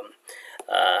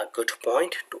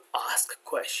point to ask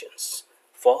questions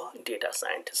for data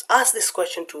scientists. Ask this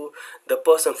question to the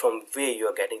person from where you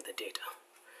are getting the data.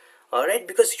 All right,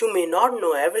 because you may not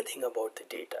know everything about the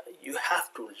data. You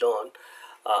have to learn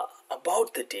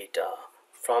about the data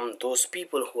from those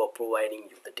people who are providing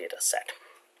you the data set.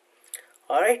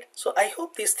 All right, so I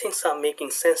hope these things are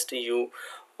making sense to you,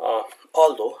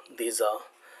 although these are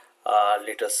a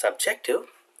little subjective.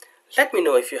 Let me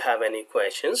know if you have any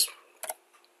questions.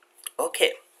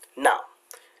 Okay, now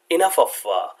enough of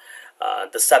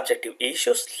the subjective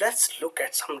issues, let's look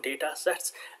at some data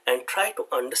sets and try to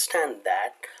understand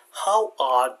that how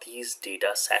are these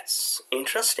data sets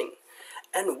interesting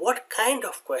and what kind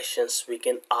of questions we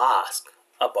can ask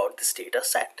about this data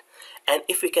set. And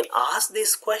if we can ask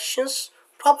these questions,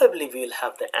 probably we'll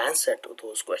have the answer to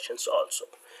those questions also.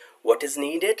 What is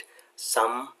needed?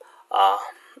 Some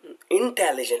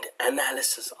intelligent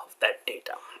analysis of that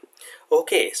data.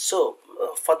 Okay, so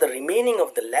for the remaining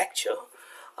of the lecture,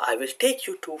 I will take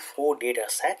you to 4 data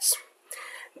sets.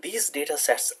 These data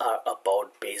sets are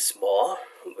about baseball,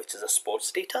 which is a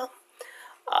sports data.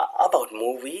 About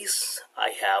movies, I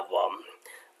have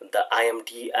the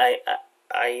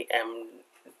IMDb,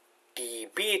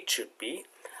 it should be.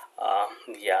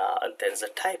 Yeah, there's a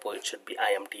typo, it should be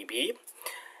IMDb.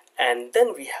 And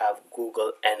then we have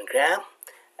Google Ngram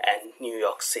and New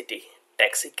York City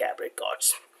taxi cab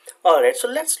records. Alright, so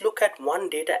let's look at one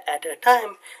data at a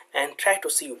time and try to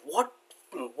see what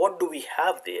do we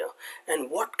have there and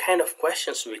what kind of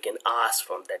questions we can ask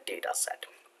from that data set.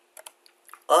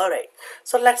 Alright,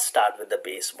 so let's start with the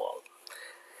baseball.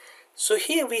 So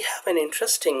here we have an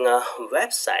interesting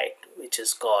website which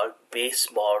is called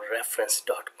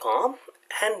baseballreference.com,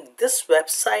 and this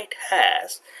website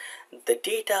has the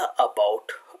data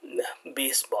about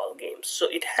baseball games. So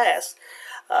it has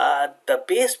the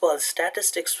baseball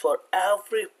statistics for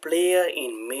every player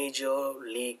in Major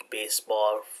League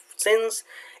Baseball since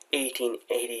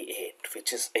 1888,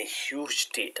 which is a huge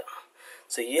data.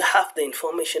 So you have the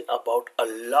information about a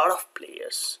lot of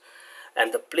players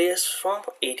and the players from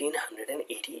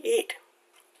 1888,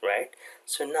 right?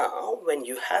 So now when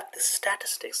you have the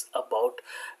statistics about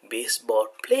baseball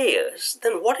players,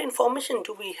 then what information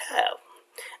do we have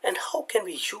and how can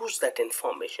we use that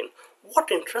information?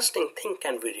 What interesting thing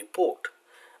can we report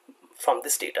from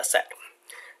this data set?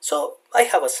 So I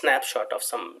have a snapshot of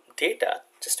some data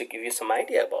just to give you some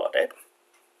idea about it.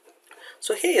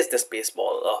 So here is this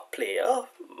baseball player,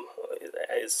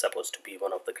 is supposed to be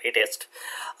one of the greatest,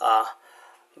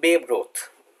 Babe Ruth.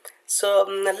 So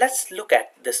let's look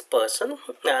at this person.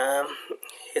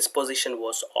 His position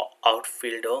was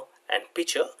outfielder and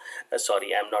pitcher.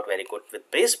 Sorry, I'm not very good with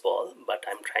baseball, but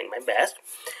I'm trying my best.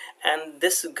 And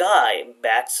this guy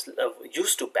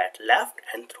used to bat left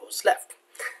and throws left.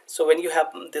 So when you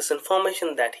have this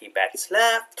information that he bats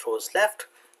left, throws left,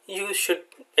 you should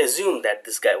assume that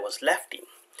this guy was lefty.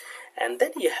 And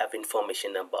then you have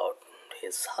information about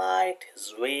his height,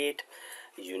 his weight.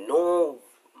 You know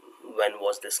when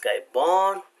was this guy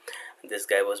born. This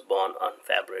guy was born on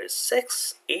February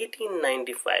 6,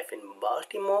 1895 in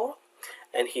Baltimore,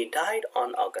 and he died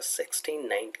on August 16,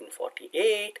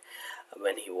 1948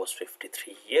 when he was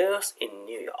 53 years in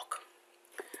New York.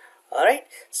 Alright,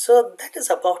 so that is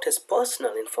about his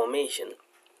personal information.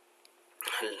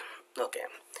 Okay,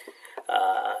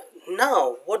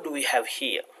 now what do we have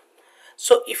here?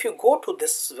 So if you go to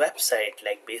this website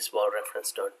like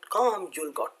baseballreference.com,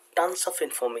 you'll got tons of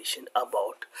information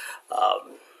about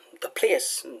the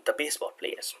players, the baseball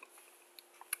players.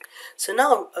 So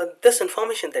now this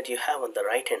information that you have on the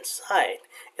right hand side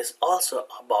is also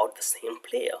about the same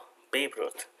player, Babe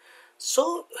Ruth.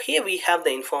 So here we have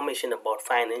the information about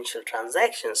financial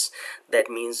transactions. That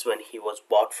means when he was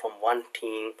bought from one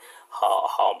team,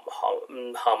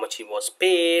 how much he was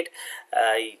paid,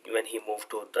 when he moved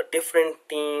to the different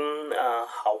team,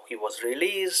 how he was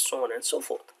released, so on and so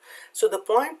forth. So the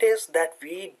point is that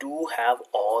we do have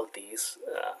all these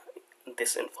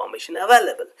this information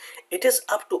available. It is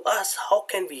up to us how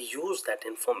can we use that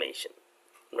information,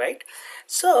 right?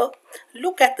 So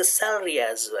look at the salary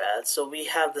as well. So we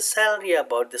have the salary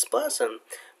about this person.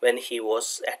 When he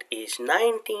was at age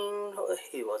 19,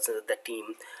 he was at the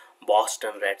team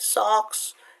Boston Red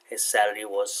Sox. His salary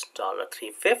was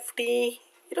 $350.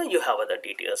 You have other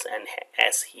details. And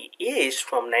as he aged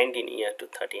from 19 years to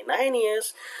 39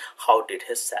 years, how did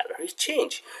his salary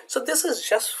change? So this is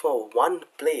just for one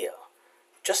player.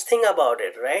 Just think about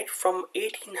it, right? From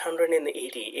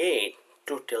 1888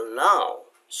 to till now,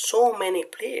 so many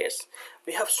players.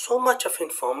 We have so much of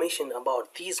information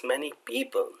about these many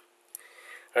people,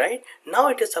 right? Now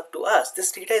it is up to us.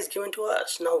 This data is given to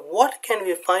us. Now what can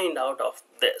we find out of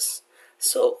this?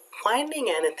 So finding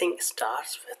anything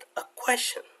starts with a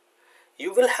question.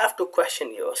 You will have to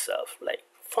question yourself, like,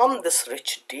 from this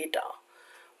rich data,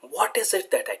 what is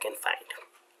it that I can find?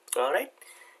 All right,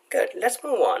 good. Let's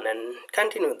move on and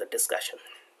continue the discussion.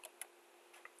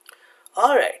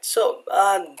 Alright, so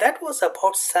that was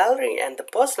about salary and the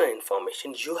personal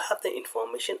information. You have the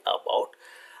information about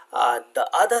the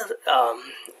other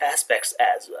aspects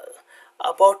as well,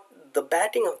 about the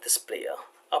batting of this player,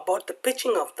 about the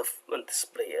pitching of this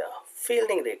player,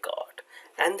 fielding record,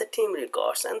 and the team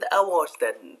records and the awards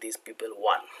that these people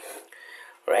won,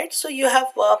 right? So you have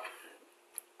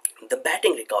the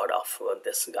batting record of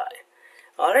this guy.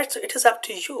 All right, so it is up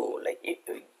to you. Like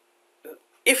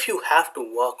if you have to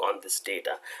work on this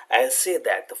data, I'll say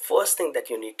that the first thing that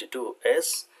you need to do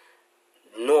is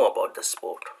know about the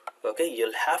sport. Okay,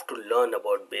 you'll have to learn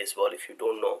about baseball. If you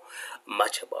don't know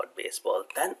much about baseball,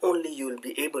 then only you will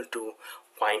be able to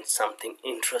find something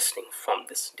interesting from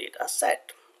this data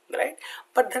set, right?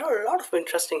 But there are a lot of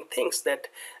interesting things that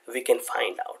we can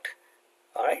find out.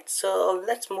 All right, so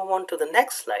let's move on to the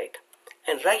next slide.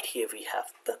 And right here we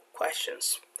have the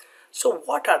questions. So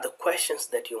what are the questions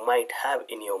that you might have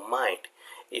in your mind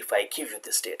if I give you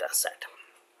this data set?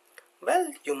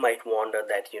 Well, you might wonder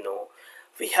that,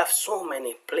 we have so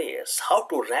many players, how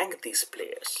to rank these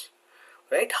players,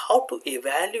 right? How to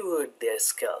evaluate their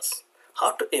skills,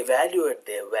 how to evaluate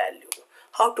their value,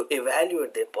 how to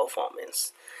evaluate their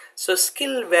performance. So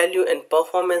skill, value, and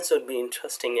performance would be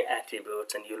interesting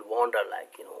attributes, and you'll wonder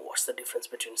like, what's the difference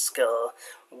between skill,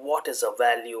 what is a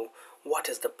value, what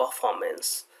is the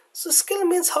performance. So skill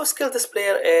means how skilled this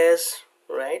player is,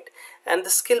 right? And the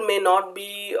skill may not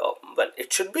be, well,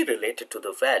 it should be related to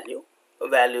the value.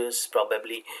 Value is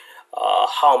probably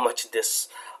how much this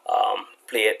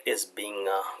player is being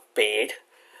paid.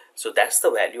 So that's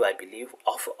the value, I believe,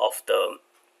 of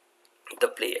the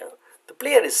player. The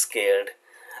player is skilled,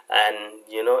 and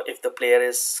if the player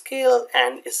is skilled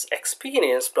and is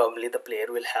experienced, probably the player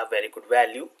will have very good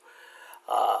value.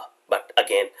 But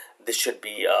again, this should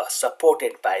be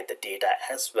supported by the data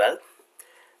as well.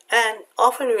 And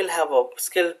often we will have a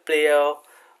skilled player,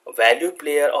 a valued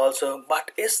player also, but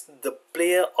is the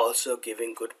player also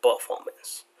giving good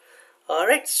performance?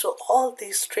 Alright, so all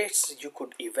these traits you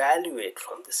could evaluate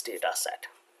from this data set.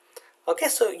 Okay,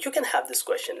 so you can have this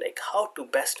question like how to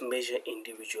best measure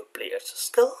individual players'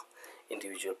 skill,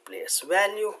 individual players'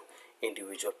 value,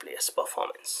 individual players'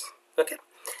 performance. Okay,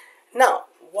 now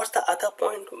what's the other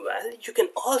point? Well, you can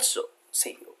also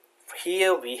see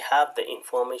here we have the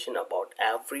information about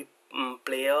every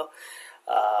player.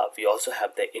 We also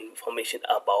have the information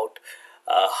about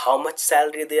how much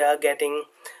salary they are getting.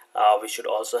 We should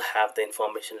also have the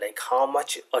information like how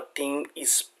much a team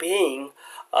is paying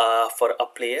for a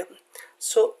player.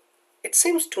 So it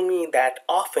seems to me that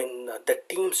often the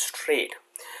teams trade.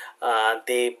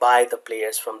 They buy the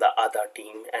players from the other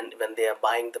team, and when they are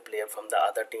buying the player from the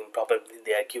other team, probably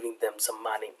they are giving them some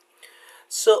money.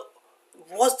 So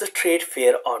was the trade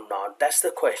fair or not? That's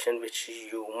the question which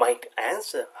you might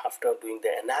answer after doing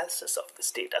the analysis of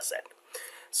this data set.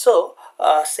 So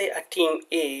say a team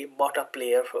A bought a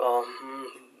player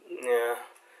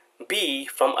B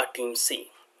from a team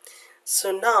C.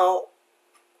 So now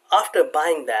after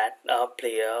buying that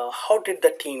player, how did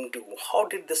the team do? How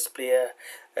did this player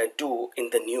do in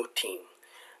the new team?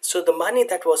 So the money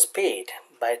that was paid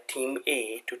by team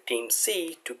A to team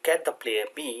C to get the player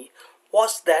B,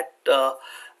 was that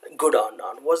good or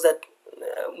not? Was that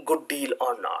good deal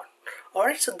or not?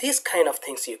 Alright, so these kind of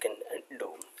things you can do.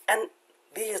 And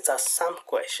these are some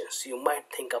questions. You might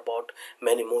think about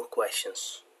many more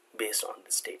questions based on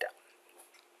this data.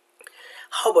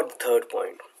 How about the third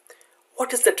point?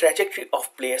 What is the trajectory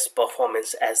of players'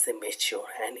 performance as they mature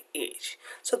and age?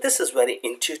 So this is very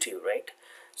intuitive, right?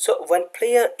 So when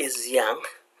player is young,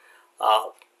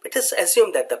 it is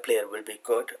assumed that the player will be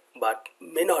good but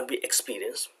may not be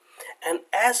experienced. And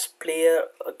as player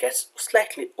gets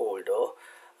slightly older,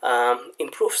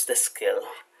 improves the skill,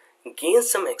 gains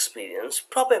some experience,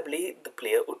 probably the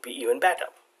player would be even better.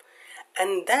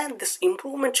 And then this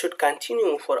improvement should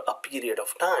continue for a period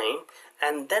of time,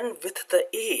 and then with the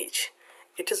age,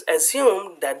 it is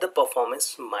assumed that the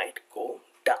performance might go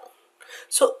down.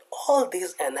 So all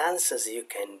these analysis you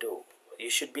can do. You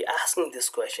should be asking this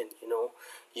question,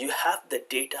 you have the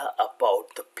data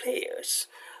about the players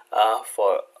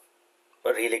for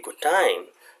a really good time.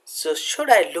 So should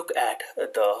I look at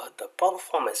the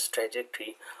performance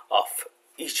trajectory of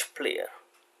each player?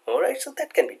 Alright, so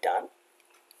that can be done.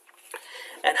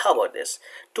 And how about this?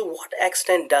 To what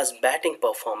extent does batting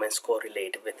performance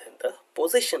correlate with the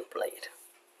position played?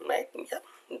 Right? Yeah,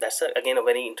 that's again a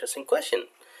very interesting question.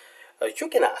 You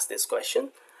can ask this question,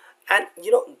 and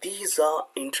these are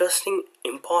interesting,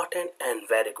 important, and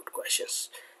very good questions.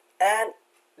 And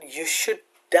you should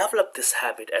develop this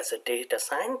habit as a data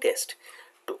scientist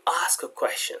to ask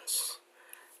questions.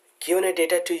 Given a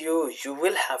data to you, you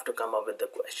will have to come up with the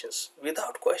questions.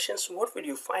 Without questions, what will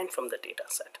you find from the data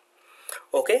set?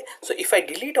 Okay, so if I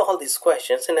delete all these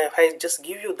questions and if I just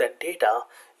give you that data,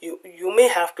 you may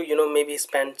have to maybe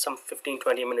spend some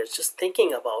 15-20 minutes just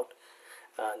thinking about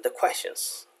the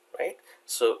questions, right?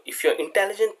 So if you're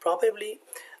intelligent, probably,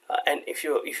 and if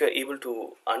you're able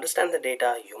to understand the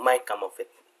data, you might come up with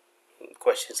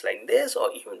questions like this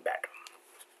or even better.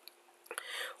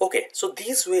 Okay, so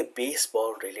these were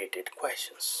baseball related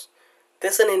questions.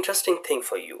 There's an interesting thing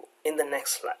for you in the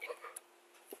next slide.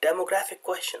 Demographic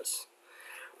questions,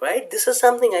 right? This is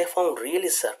something I found really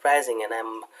surprising, and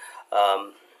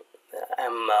um,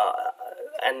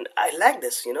 and I like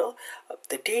this.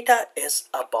 The data is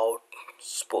about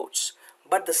sports,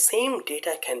 but the same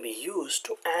data can be used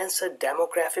to answer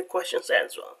demographic questions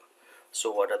as well.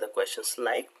 So what are the questions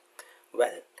like?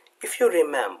 Well, if you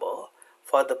remember,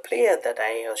 for the player that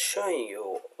I was showing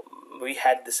you, we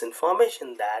had this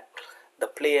information that the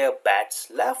player bats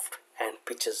left and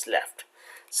pitches left.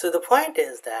 So the point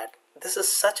is that this is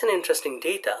such an interesting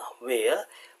data where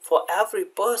for every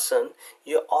person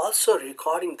you're also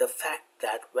recording the fact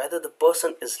that whether the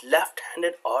person is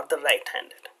left-handed or the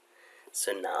right-handed.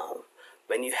 So now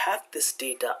when you have this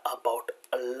data about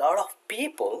a lot of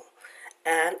people,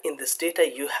 and in this data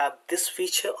you have this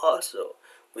feature also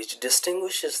which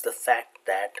distinguishes the fact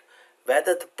that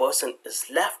whether the person is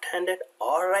left-handed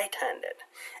or right-handed,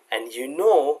 and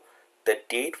the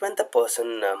date when the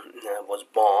person was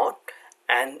born,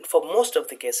 and for most of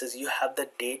the cases you have the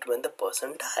date when the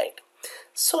person died.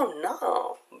 So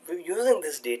now using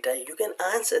this data you can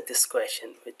answer this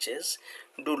question, which is,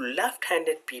 do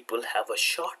left-handed people have a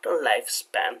shorter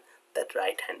lifespan than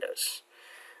right-handers?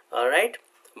 Alright,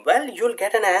 well, you'll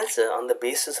get an answer on the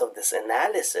basis of this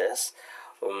analysis.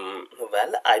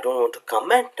 Well, I don't want to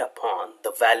comment upon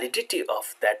the validity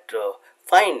of that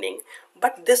finding,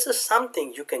 but this is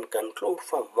something you can conclude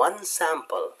from one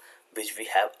sample which we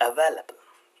have available.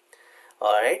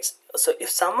 Alright, so if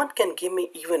someone can give me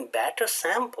even better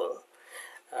sample,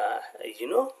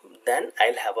 then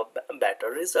I'll have a better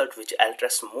result which I'll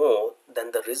trust more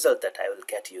than the result that I will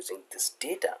get using this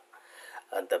data,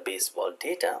 the baseball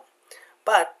data.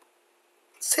 But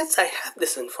since I have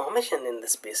this information in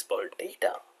this baseball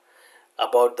data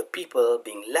about the people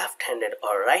being left-handed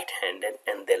or right-handed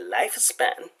and their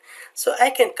lifespan, so I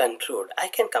can conclude, I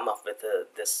can come up with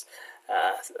this,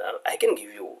 I can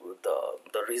give you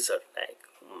the result, like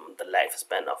the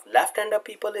lifespan of left-hander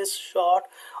people is short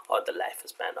or the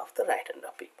lifespan of the right-hander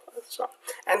people. So,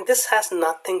 and this has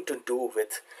nothing to do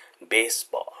with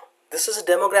baseball. This is a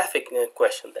demographic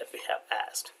question that we have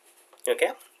asked.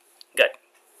 Okay, good.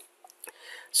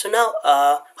 So now,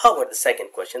 how about the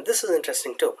second question? This is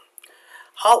interesting too.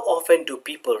 How often do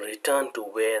people return to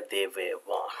where they were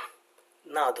born?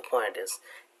 Now the point is,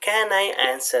 can I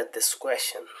answer this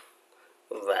question?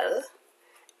 Well,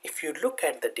 if you look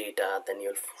at the data, then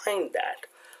you'll find that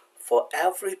for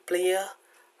every player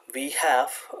we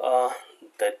have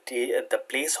the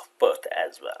place of birth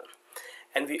as well,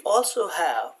 and we also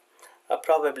have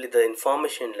probably the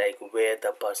information like where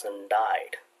the person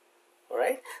died.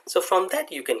 Right, so from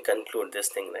that you can conclude this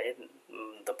thing, right?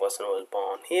 The person was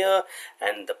born here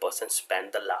and the person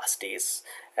spent the last days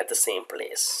at the same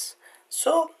place.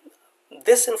 So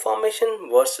this information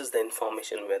versus the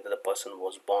information whether the person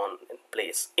was born in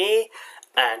place A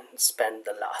and spent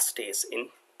the last days in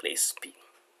place B.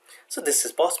 So this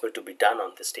is possible to be done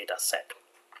on this data set.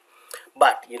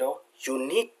 But you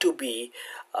need to be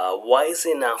wise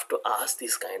enough to ask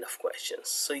these kind of questions.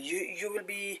 So you will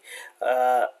be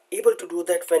able to do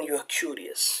that when you are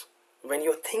curious, when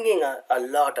you're thinking a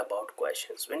lot about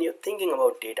questions, when you're thinking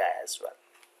about data as well.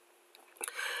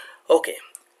 Okay,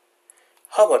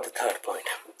 how about the third point?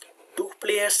 Do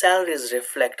player salaries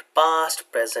reflect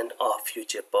past, present, or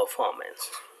future performance?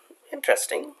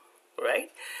 Interesting,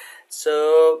 right?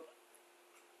 So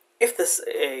if this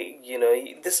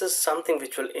this is something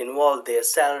which will involve their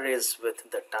salaries with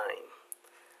the time.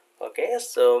 Okay,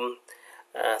 so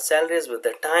salaries with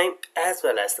the time as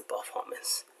well as the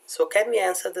performance. So can we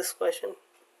answer this question?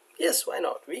 Yes, why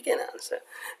not? We can answer,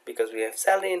 because we have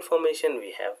salary information,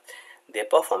 we have their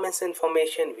performance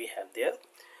information, we have their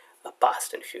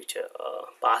past and future,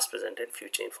 past, present, and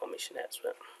future information as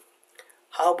well.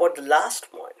 How about the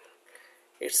last point?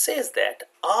 It says that,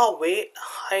 are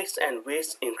heights and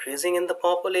weights increasing in the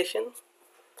population?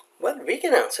 Well, we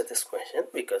can answer this question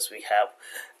because we have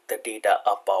the data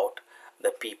about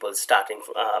the people starting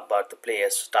about the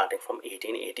players starting from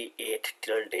 1888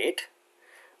 till date,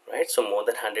 right? So more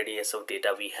than 100 years of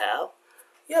data we have.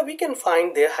 Yeah, we can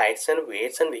find their heights and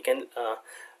weights, and we can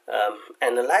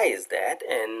analyze that,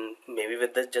 and maybe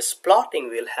with the just plotting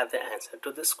we'll have the answer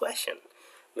to this question,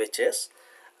 which is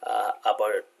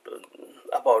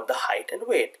about the height and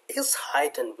weight. Is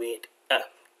height and weight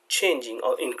changing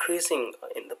or increasing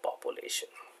in the population?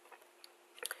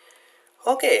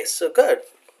 Okay, so good.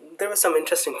 there were some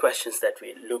interesting questions that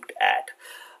we looked at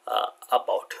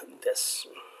about this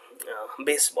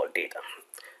baseball data.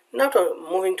 Now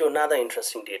moving to another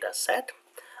interesting data set,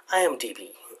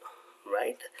 IMDb,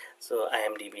 right? So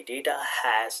IMDb data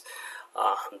has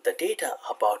the data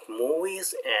about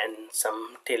movies and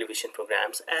some television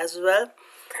programs as well,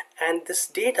 and this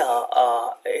data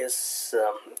is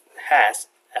has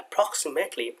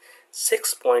approximately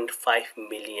 6.5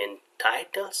 million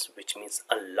titles, which means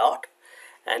a lot,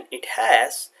 and it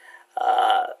has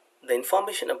uh, the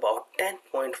information about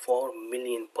 10.4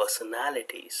 million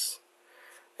personalities,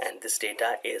 and this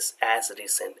data is as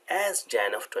recent as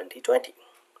Jan of 2020.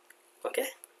 Okay,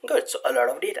 good. So a lot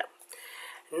of data.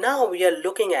 Now we are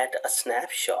looking at a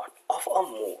snapshot of a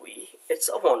movie, It's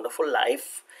a Wonderful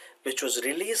Life, which was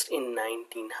released in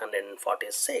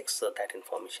 1946. So that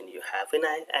information you have in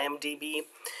IMDb.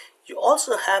 You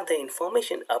also have the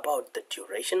information about the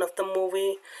duration of the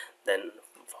movie. Then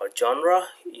for genre,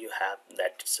 you have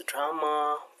that it's a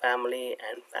drama, family,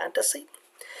 and fantasy.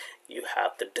 You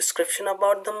have the description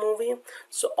about the movie.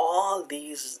 So all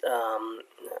this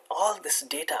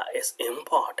data is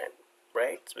important,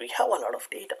 right? So we have a lot of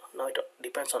data. Now it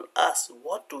depends on us,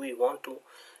 what do we want to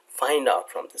find out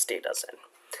from this data set.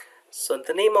 So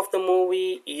the name of the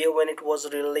movie, year when it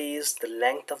was released, the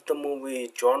length of the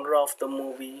movie, genre of the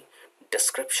movie,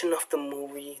 description of the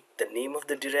movie, the name of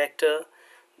the director,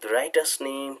 the writer's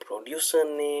name, producer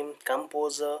name,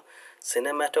 composer,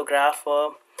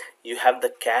 cinematographer. You have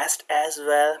the cast as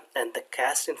well, and the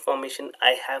cast information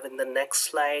I have in the next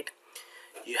slide.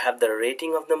 You have the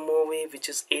rating of the movie, which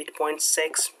is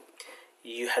 8.6.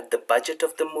 You have the budget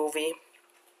of the movie.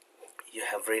 You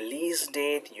have release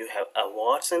date. You have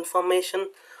awards information.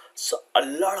 So a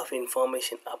lot of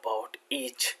information about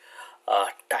each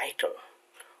title.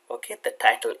 Okay, the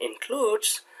title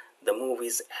includes the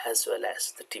movies as well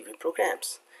as the TV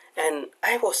programs. And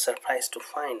I was surprised to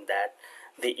find that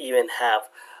they even have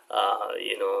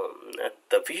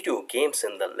the video games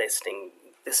in the listing.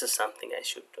 This is something I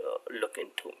should look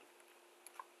into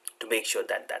to make sure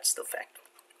that that's the fact.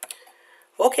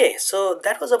 Okay, so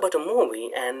that was about a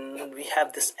movie, and we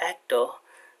have this actor,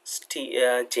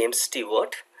 James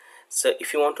Stewart. So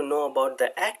if you want to know about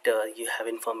the actor, you have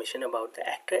information about the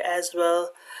actor as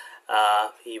well.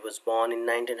 He was born in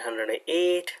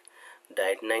 1908,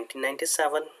 died in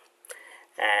 1997,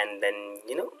 and then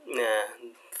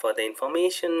for the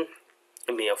information,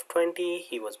 May of 20,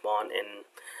 he was born in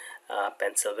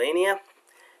Pennsylvania.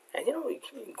 And you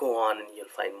go on and you'll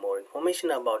find more information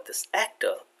about this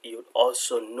actor. You'll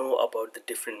also know about the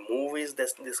different movies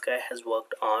that this guy has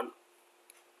worked on.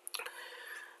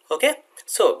 Okay,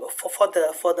 so for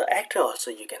the actor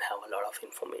also you can have a lot of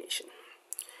information.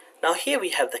 Now here we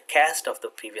have the cast of the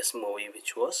previous movie,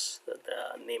 which was,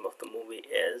 the name of the movie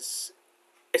is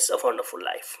It's a Wonderful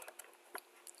Life.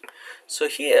 So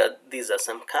here these are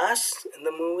some casts in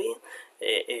the movie,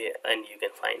 and you can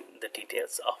find the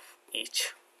details of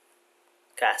each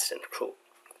cast and crew.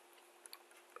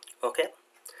 Okay,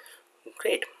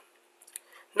 great.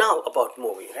 Now about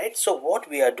movie, right? So what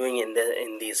we are doing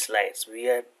in these slides, we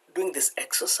are doing this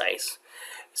exercise.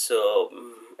 So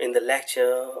in the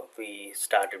lecture we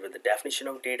started with the definition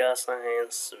of data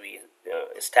science. We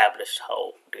established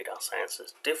how data science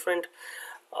is different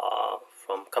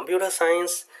from computer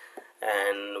science,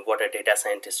 and what a data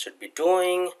scientist should be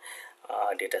doing.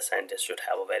 Data scientists should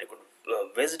have a very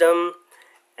good wisdom,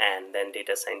 and then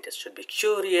data scientists should be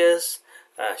curious,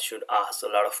 should ask a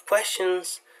lot of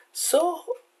questions. So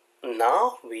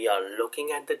now we are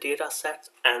looking at the data sets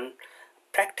and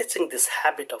practicing this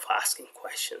habit of asking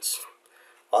questions.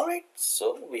 Alright,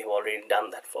 so we have already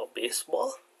done that for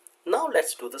baseball. Now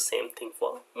let's do the same thing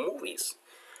for movies.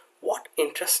 What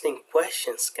interesting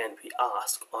questions can we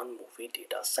ask on movie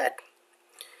data set?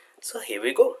 So here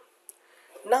we go.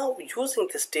 Now using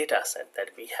this data set that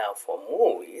we have for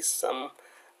movies,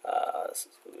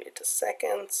 wait a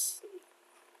second,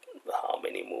 how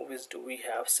many movies do we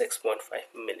have? 6.5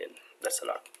 million. That's a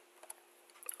lot.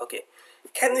 Okay,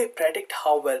 can we predict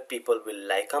how well people will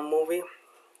like a movie?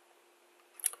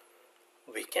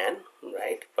 We can,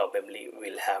 right? Probably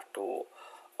we'll have to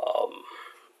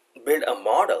build a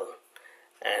model,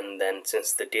 and then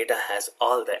since the data has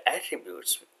all the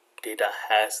attributes, data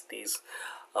has these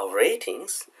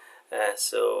ratings,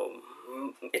 so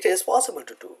it is possible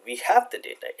to do. We have the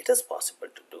data, it is possible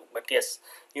to do. But yes,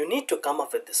 you need to come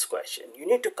up with this question. You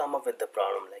need to come up with the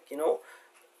problem, like,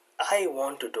 I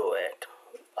want to do it.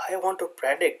 I want to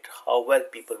predict how well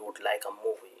people would like a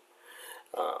movie.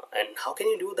 And how can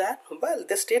you do that? Well,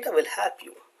 this data will help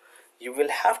you. You will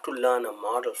have to learn a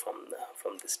model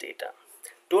from this data.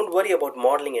 don't worry about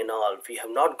modeling and all. We have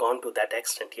not gone to that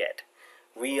extent yet.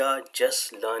 We are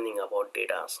just learning about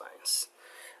data science.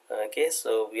 Okay,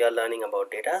 so we are learning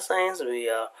about data science. We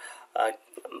are uh,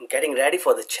 getting ready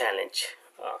for the challenge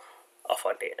of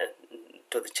our data,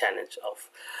 to the challenge of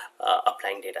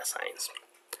applying data science.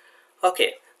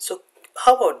 Okay, so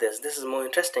how about this? This is more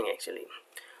interesting actually.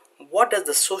 What does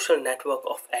the social network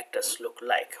of actors look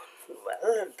like?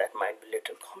 Well, that might be a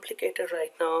little complicated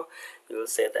right now. We will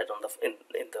say that on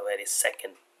in the very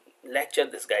second lecture.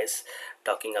 This guy is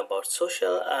talking about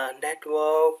social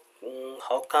network.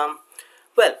 How come?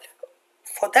 Well,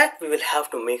 for that we will have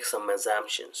to make some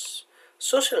assumptions.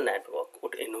 Social network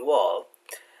would involve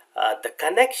the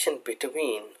connection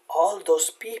between all those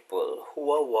people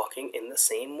who are working in the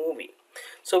same movie.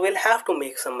 So we'll have to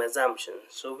make some assumptions.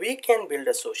 So we can build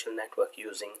a social network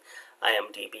using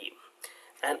IMDb.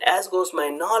 And as goes my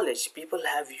knowledge, people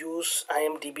have used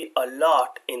IMDb a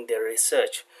lot in their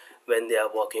research when they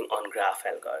are working on graph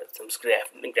algorithms,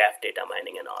 graph data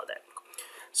mining and all that.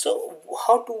 So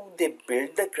how do they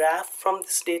build the graph from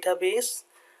this database?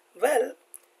 Well,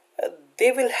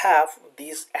 they will have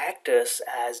these actors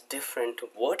as different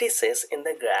vertices in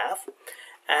the graph,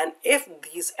 and if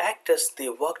these actors they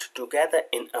worked together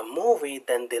in a movie,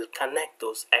 then they'll connect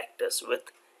those actors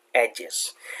with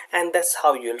edges, and that's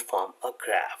how you'll form a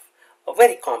graph, a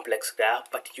very complex graph,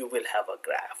 but you will have a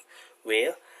graph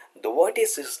where the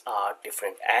vertices are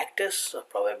different actors or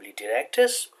probably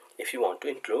directors if you want to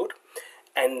include,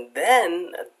 and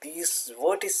then these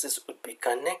vertices would be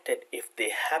connected if they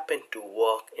happen to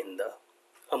work in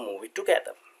a movie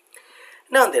together.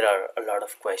 Now there are a lot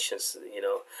of questions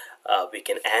we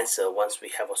can answer once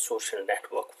we have a social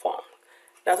network formed.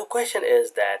 Now the question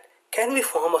is that, can we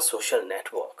form a social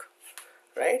network,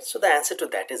 right? So the answer to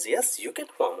that is yes, you can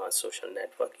form a social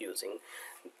network using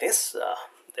this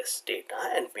data,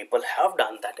 and people have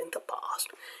done that in the past.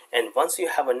 And once you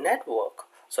have a network,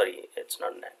 sorry, it's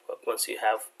not a network, once you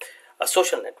have a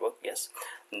social network, yes,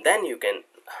 then you can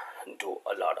do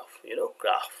a lot of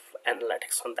graph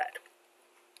analytics on that.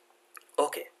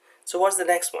 Okay, so what's the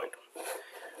next point?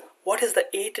 What is the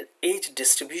age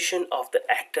distribution of the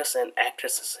actors and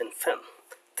actresses in film?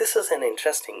 This is an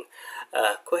interesting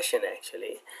question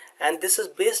actually, and this is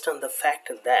based on the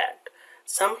fact that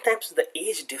sometimes the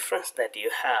age difference that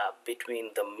you have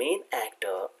between the main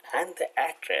actor and the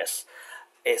actress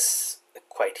is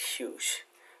quite huge,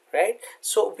 right?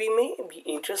 So we may be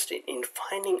interested in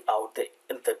finding out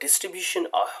the distribution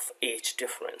of age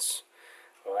difference,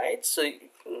 right? So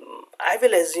I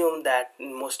will assume that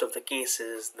in most of the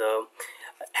cases the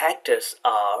actors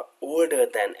are older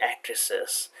than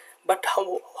actresses, but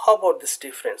how about this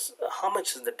difference? How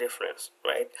much is the difference,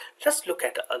 right? Let's look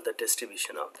at the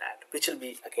distribution of that, which will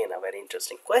be again a very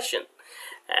interesting question,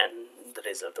 and the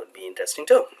result would be interesting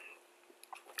too.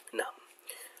 Now,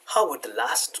 how about the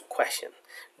last question?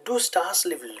 Do stars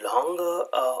live longer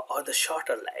or the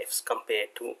shorter lives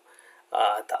compared to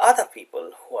the other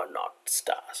people who are not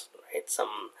stars, right?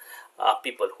 Some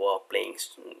people who are playing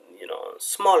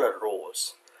smaller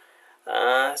roles.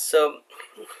 So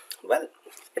well,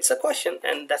 it's a question,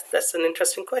 and that's an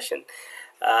interesting question.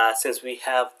 Since we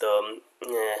have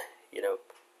you know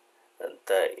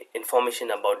the information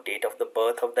about date of the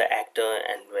birth of the actor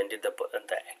and when did the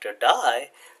actor die,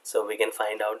 so we can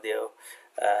find out their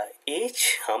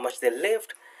age, how much they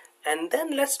lived, and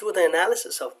then let's do the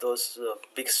analysis of those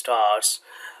big stars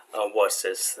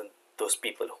versus those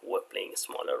people who were playing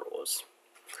smaller roles.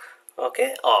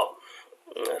 Okay, or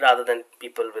rather than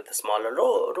people with the smaller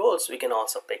roles, we can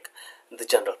also pick the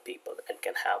general people and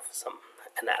can have some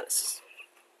analysis.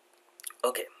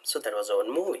 Okay, so that was our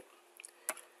movie.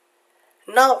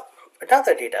 Now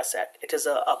another data set, it is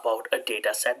about a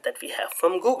data set that we have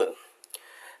from Google.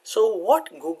 So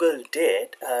what Google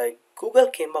did, Google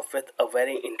came up with a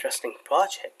very interesting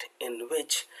project in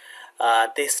which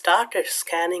they started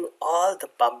scanning all the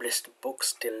published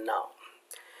books till now.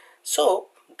 So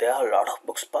there are a lot of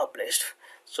books published,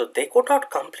 so they could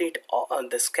not complete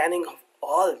the scanning of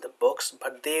all the books,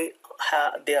 but they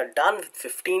are done with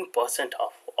 15%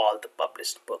 of all the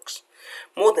published books,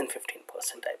 more than 15%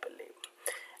 I believe.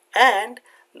 And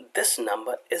this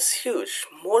number is huge.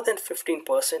 More than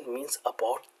 15% means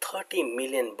about 30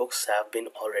 million books have been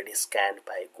already scanned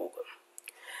by Google.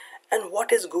 And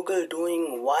what is Google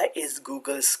doing? Why is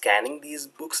Google scanning these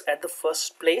books at the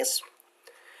first place?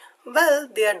 Well,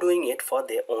 they are doing it for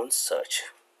their own search.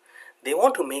 They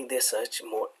want to make their search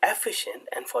more efficient,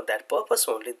 and for that purpose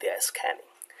only they are scanning.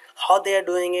 How they are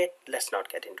doing it, let's not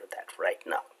get into that right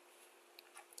now.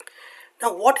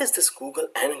 Now, what is this Google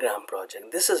Ngram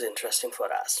project? This is interesting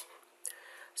for us.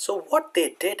 So what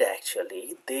they did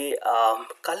actually, they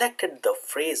collected the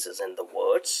phrases and the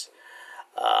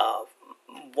uh,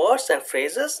 words and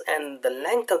phrases, and the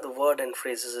length of the word and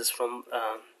phrases is from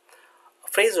a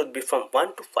phrase would be from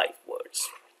 1 to 5 words.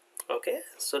 Okay,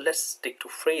 so let's stick to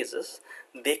phrases.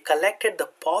 They collected the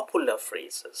popular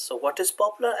phrases. So what is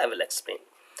popular? I will explain.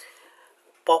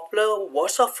 Popular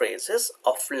words or phrases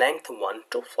of length 1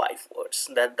 to 5 words.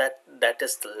 That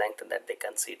is the length that they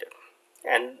considered,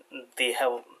 and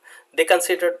they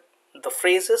considered the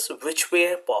phrases which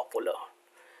were popular.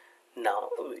 Now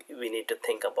we need to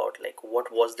think about like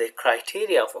what was their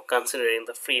criteria for considering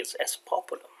the phrase as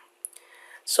popular.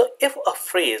 So if a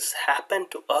phrase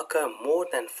happened to occur more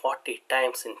than 40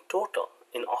 times in total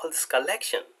in all this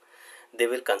collection, they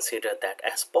will consider that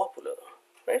as popular,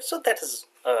 right? So that is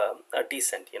a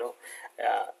decent,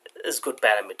 is good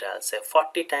parameter. I'll say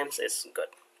 40 times is good.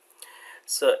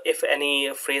 So if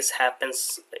any phrase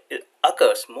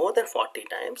occurs more than 40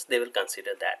 times, they will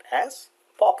consider that as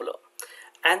popular.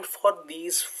 And for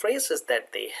these phrases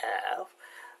that they have,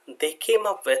 they came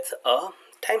up with a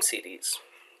time series.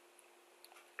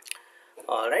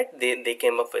 All right, they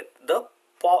came up with the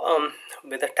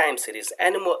with a time series,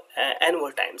 annual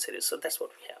time series. So that's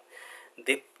what we have.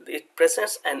 It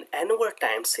presents an annual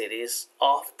time series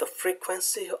of the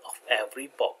frequency of every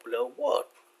popular word.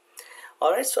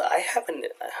 All right, so I have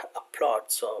a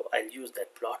plot, so I'll use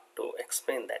that plot to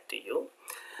explain that to you.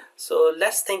 So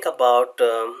let's think about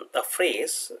a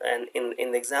phrase, and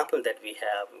in the example that we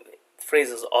have,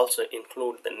 phrases also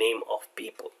include the name of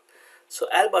people. So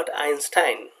Albert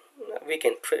Einstein, we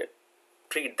can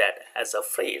treat that as a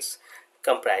phrase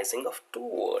comprising of two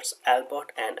words,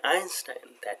 Albert and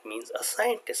Einstein. That means a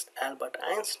scientist, Albert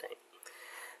Einstein.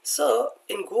 So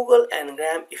in Google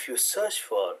Ngram, if you search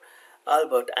for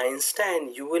Albert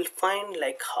Einstein, you will find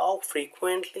like how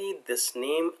frequently this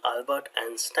name Albert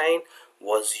Einstein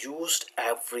was used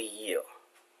every year.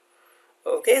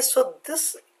 Okay, so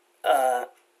this uh,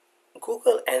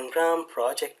 Google Ngram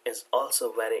project is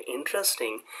also very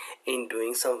interesting in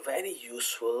doing some very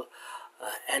useful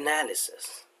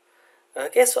analysis.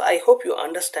 Okay, so I hope you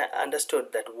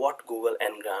understood that what Google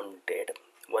Ngram did.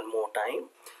 One more time,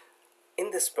 in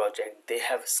this project they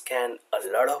have scanned a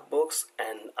lot of books,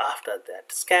 and after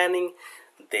that scanning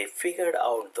they figured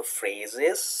out the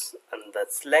phrases and the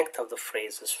length of the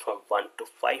phrases from 1 to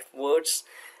 5 words,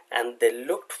 and they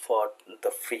looked for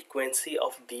the frequency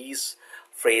of these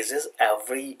phrases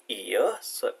every year.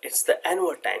 So it's the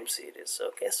annual time series.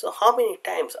 Okay, so how many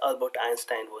times Albert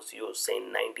Einstein was used, say,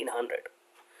 in 1900,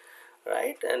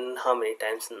 right? And how many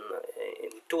times in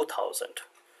 2000,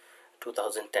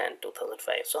 2010,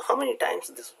 2005? So how many times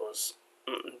this was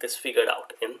this figured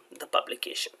out in the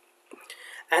publication?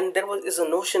 And there is a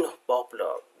notion of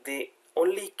popular. They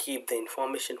only keep the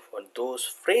information for those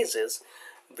phrases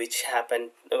which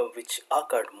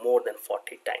occurred more than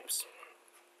 40 times.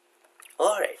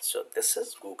 Alright, so this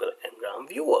is Google Ngram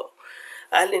Viewer.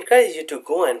 I'll encourage you to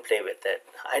go and play with it.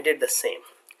 I did the same.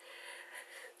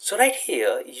 So right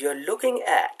here, you're looking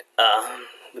at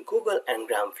the Google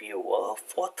Ngram Viewer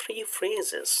for three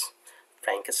phrases: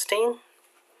 Frankenstein,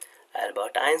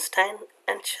 Albert Einstein,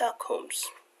 and Sherlock Holmes.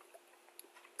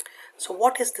 So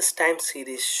what is this time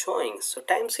series showing? So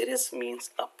time series means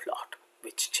a plot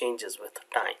which changes with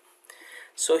time.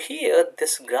 So here,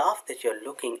 this graph that you're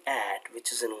looking at,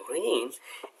 which is in green,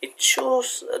 it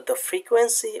shows the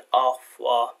frequency of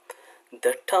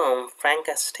the term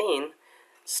Frankenstein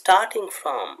starting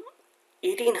from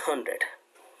 1800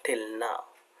 till now.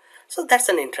 So that's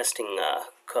an interesting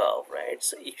curve, right?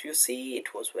 So if you see,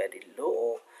 it was very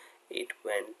low, it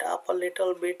went up a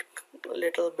little bit,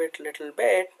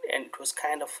 and it was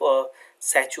kind of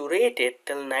saturated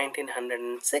till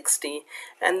 1960,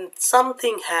 and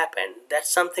something happened.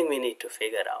 That's something we need to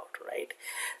figure out, right?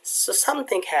 So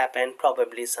something happened.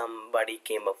 Probably somebody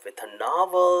came up with a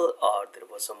novel, or there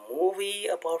was a movie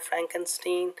about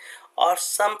Frankenstein, or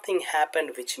something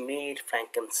happened which made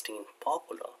Frankenstein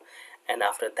popular. And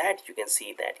after that, you can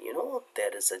see that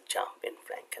there is a jump in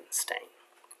Frankenstein.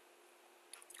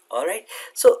 Alright,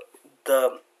 so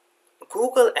the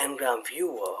Google Ngram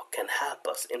Viewer can help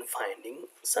us in finding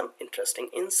some interesting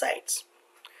insights,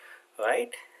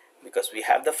 right? Because we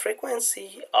have the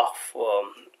frequency of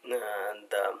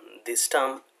this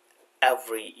term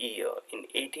every year. In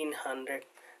 1800,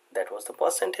 that was the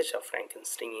percentage of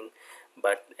Frankenstein,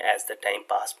 but as the time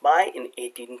passed by, in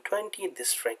 1820,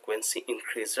 this frequency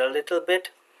increased a little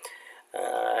bit.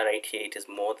 Right here it is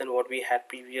more than what we had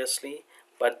previously,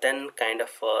 but then kind of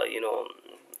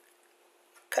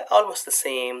almost the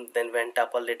same, then went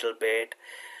up a little bit.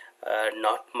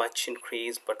 not much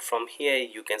increase, but from here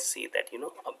you can see that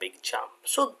a big jump.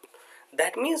 So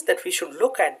that means that we should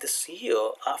look at this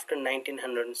year after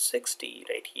 1960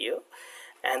 right here,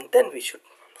 and then we should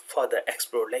further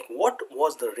explore like what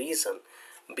was the reason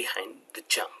behind the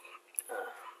jump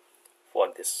for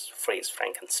this phrase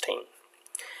Frankenstein.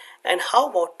 And how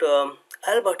about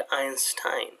Albert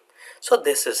Einstein? So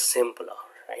this is simpler,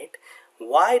 right?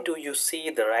 Why do you see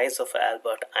the rise of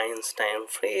Albert Einstein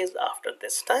phrase after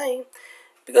this time?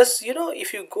 Because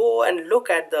if you go and look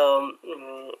at the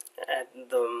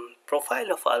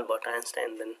profile of Albert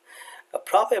Einstein, then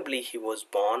probably he was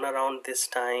born around this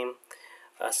time,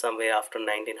 somewhere after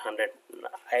 1900.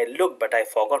 I looked, but I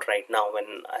forgot right now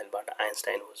when Albert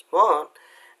Einstein was born.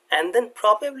 And then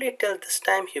probably till this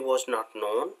time he was not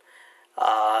known.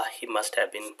 He must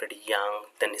have been pretty young.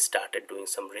 Then he started doing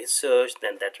some research.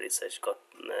 Then that research got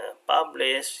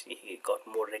published. He got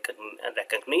more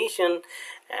recognition,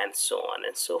 and so on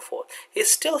and so forth.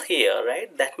 He's still here,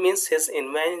 right? That means his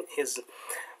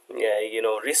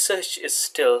research is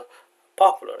still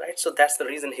popular, right? So that's the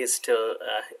reason he's still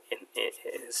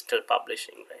is still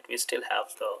publishing, right? We still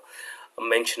have the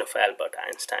mention of Albert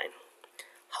Einstein.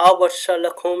 How about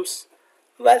Sherlock Holmes?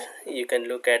 Well, you can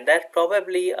look at that.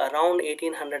 Probably around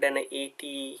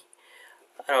 1880,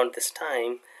 around this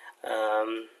time,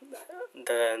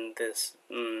 this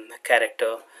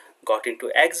character got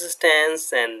into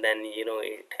existence, and then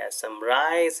it has some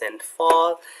rise and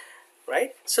fall,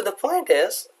 right? So the point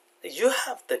is, you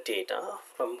have the data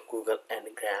from Google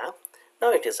Ngram.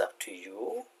 Now it is up to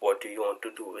you. What do you want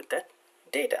to do with that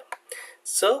data?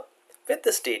 So with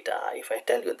this data, if I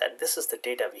tell you that this is the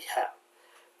data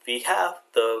we have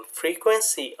the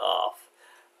frequency of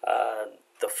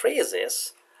the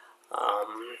phrases.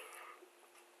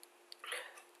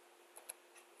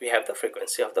 We have the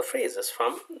frequency of the phrases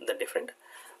from the different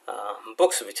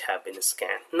books which have been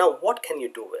scanned. Now what can you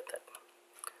do with it?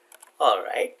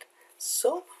 Alright,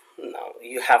 so now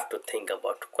you have to think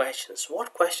about questions.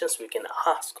 What questions we can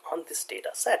ask on this data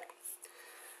set?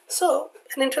 So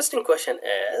an interesting question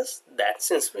is that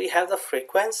since we have the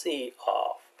frequency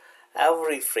of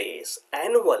every phrase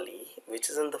annually, which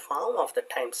is in the form of the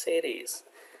time series,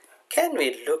 can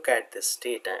we look at this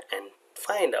data and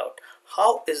find out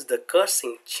how is the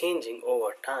cursing changing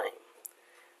over time,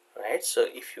 right? So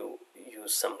if you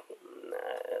use some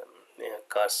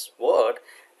curse word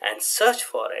and search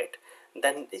for it,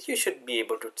 then you should be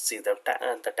able to see the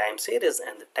time series,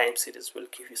 and the time series will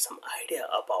give you some idea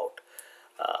about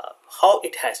how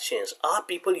it has changed. Are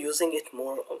people using it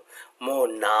more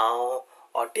now,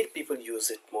 or did people use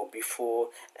it more before,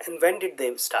 and when did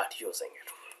they start using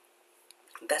it?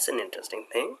 That's an interesting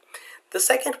thing. The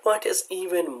second point is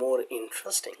even more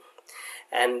interesting,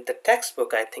 and the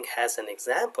textbook I think has an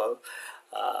example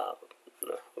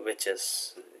which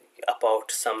is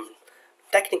about some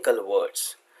technical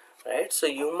words, right? So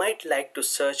you might like to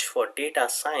search for data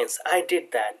science. I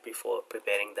did that before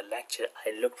preparing the lecture.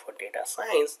 I looked for data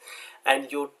science,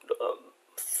 and you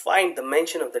find the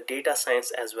mention of the data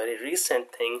science as very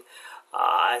recent thing.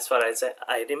 As far as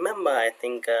I remember, I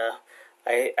think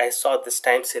I saw this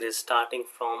time series starting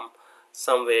from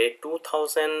somewhere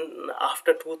 2000,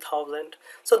 after 2000.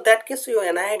 So that gives you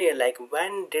an idea like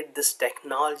when did this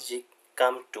technology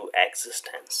come to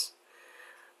existence.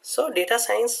 So data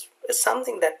science is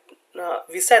something that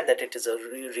we said that it is a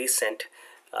recent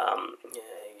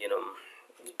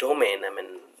domain. I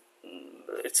mean,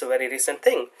 it's a very recent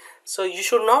thing. So you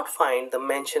should not find the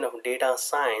mention of data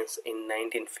science in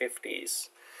 1950s.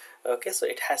 Okay, so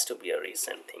it has to be a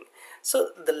recent thing. So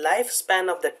the lifespan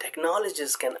of the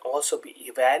technologies can also be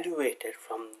evaluated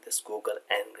from this Google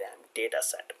Ngram data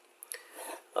set.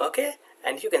 Okay,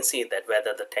 and you can see that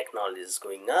whether the technology is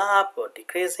going up or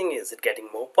decreasing, is it getting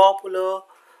more popular,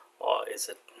 or is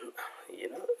it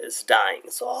is dying.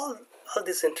 So all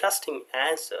these interesting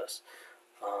answers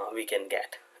we can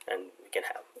get, and we can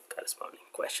have corresponding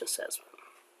questions as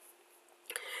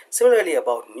well. Similarly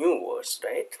about new words,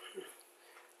 right?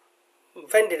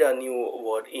 When did a new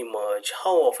word emerge?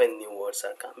 How often new words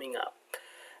are coming up?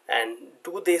 And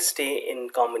do they stay in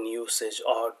common usage,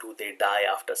 or do they die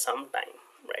after some time,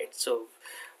 right? So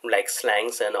like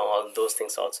slangs and all those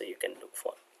things also you can look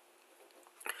for.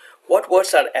 What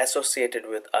words are associated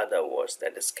with other words?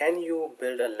 That is, can you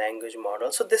build a language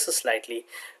model? So this is slightly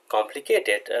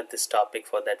complicated, this topic.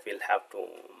 For that we'll have to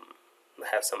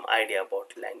have some idea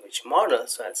about language model.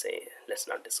 So I'll say let's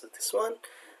not discuss this one.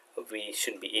 We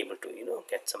should be able to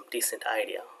get some decent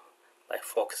idea by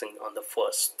focusing on the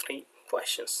first three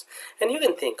questions, and you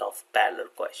can think of parallel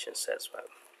questions as well.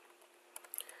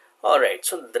 Alright,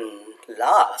 so the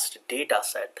last data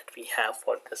set that we have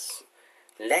for this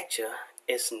lecture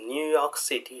is New York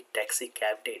City taxi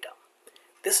cab data.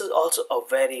 This is also a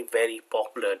very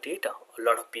popular data. A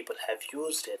lot of people have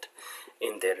used it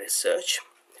in their research.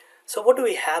 So what do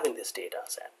we have in this data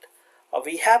set?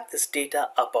 We have this data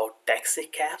about taxi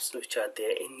cabs which are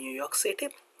there in New York City.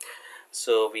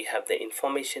 So we have the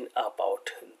information about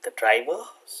the driver.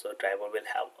 So driver will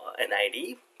have an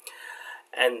ID,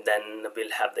 and then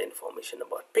we'll have the information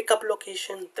about pickup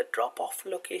location, the drop-off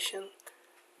location,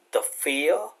 the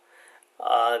fare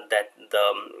that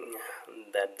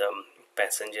the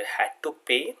passenger had to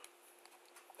pay,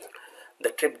 the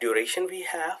trip duration we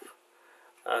have,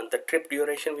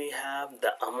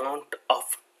 the amount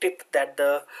of tip that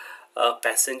the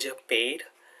passenger paid,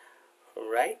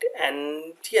 right?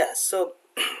 And yeah, so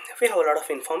we have a lot of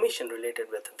information related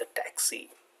with the taxi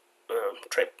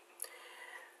trip.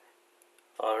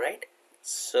 All right,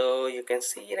 so you can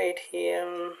see right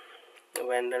here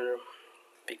when the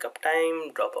pickup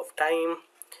time, drop off time,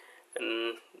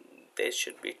 and there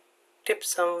should be tip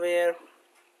somewhere,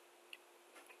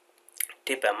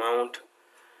 tip amount.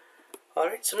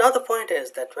 Alright, so now the point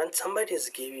is that when somebody is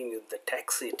giving you the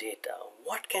taxi data,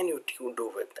 what can you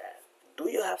do with that? Do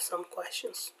you have some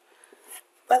questions?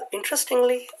 Well,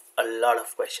 interestingly, a lot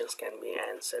of questions can be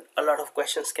answered, a lot of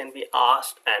questions can be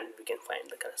asked, and we can find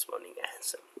the corresponding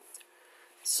answer.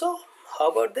 So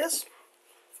how about this?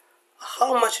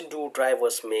 How much do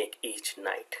drivers make each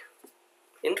night?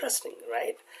 Interesting,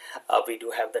 right? We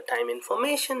do have the time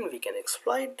information, we can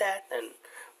exploit that and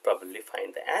probably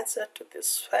find the answer to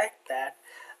this fact that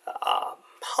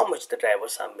how much the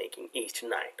drivers are making each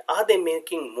night. Are they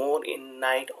making more in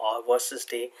night or versus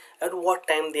day? At what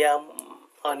time they are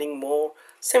earning more?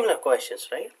 Similar questions,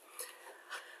 right?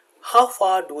 How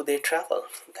far do they travel?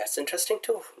 That's interesting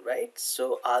too, right?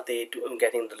 So are they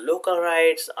getting the local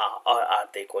rides, or are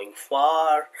they going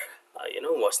far?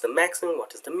 What's the maximum,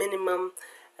 what is the minimum,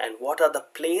 and what are the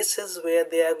places where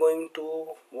they are going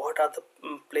to, what are the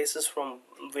places from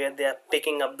where they are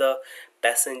picking up the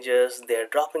passengers, they are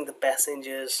dropping the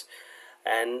passengers,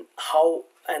 and how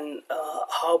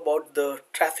about the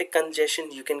traffic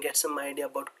congestion. You can get some idea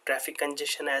about traffic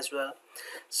congestion as well.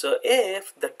 So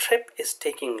if the trip is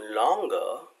taking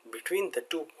longer between the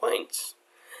 2 points,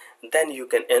 then you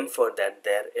can infer that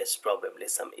there is probably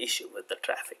some issue with the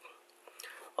traffic.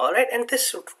 Alright, and this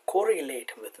should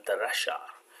correlate with the rush hour.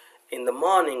 In the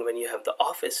morning, when you have the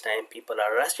office time, people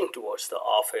are rushing towards the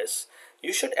office,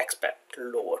 you should expect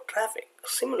lower traffic.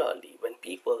 Similarly, when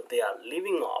people they are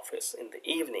leaving office in the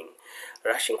evening,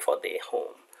 rushing for their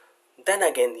home, then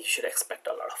again you should expect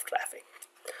a lot of traffic.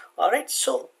 Alright,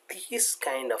 so these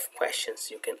kind of questions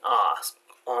you can ask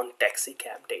on taxi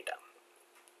cab data.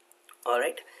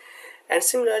 Alright, and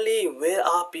similarly, where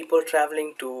are people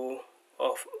traveling to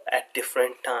at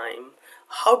different time?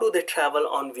 How do they travel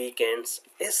on weekends?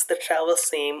 Is the travel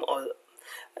same, or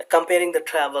comparing the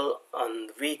travel on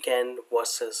weekend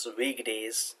versus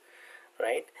weekdays,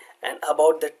 right? And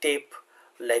about the tip,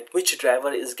 like which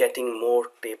driver is getting more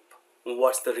tip,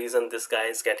 what's the reason this guy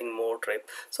is getting more tip.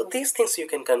 So these things you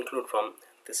can conclude from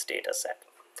this data set.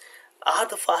 Are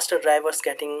the faster drivers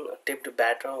getting tipped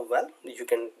better? Well, you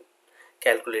can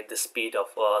calculate the speed of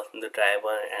the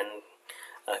driver and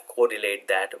correlate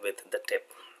that with the tip.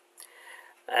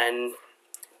 And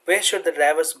where should the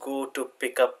drivers go to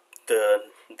pick up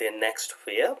their next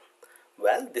fare?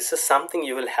 Well, this is something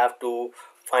you will have to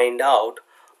find out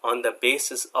on the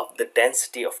basis of the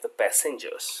density of the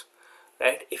passengers,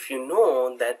 right? If you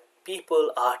know that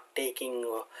people are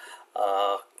taking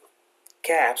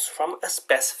cabs from a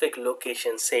specific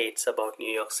location, say it's about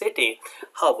New York City,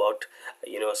 how about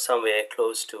somewhere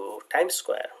close to Times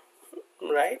Square,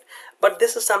 right? But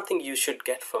this is something you should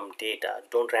get from data.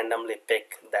 Don't randomly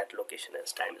pick that location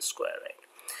as Times Square, right?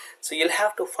 So you'll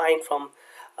have to find from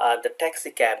the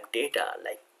taxi cab data,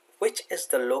 like which is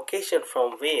the location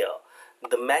from where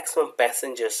the maximum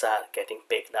passengers are getting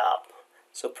picked up.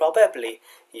 So probably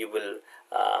you will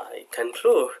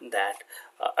conclude that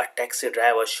a taxi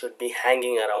driver should be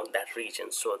hanging around that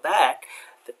region, so that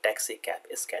the taxi cab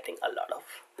is getting a lot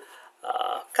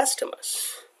of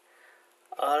customers.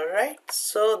 Alright,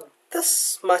 so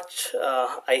this much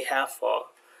I have for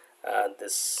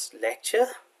this lecture.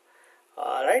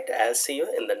 Alright, I'll see you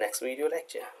in the next video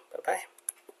lecture. Bye bye.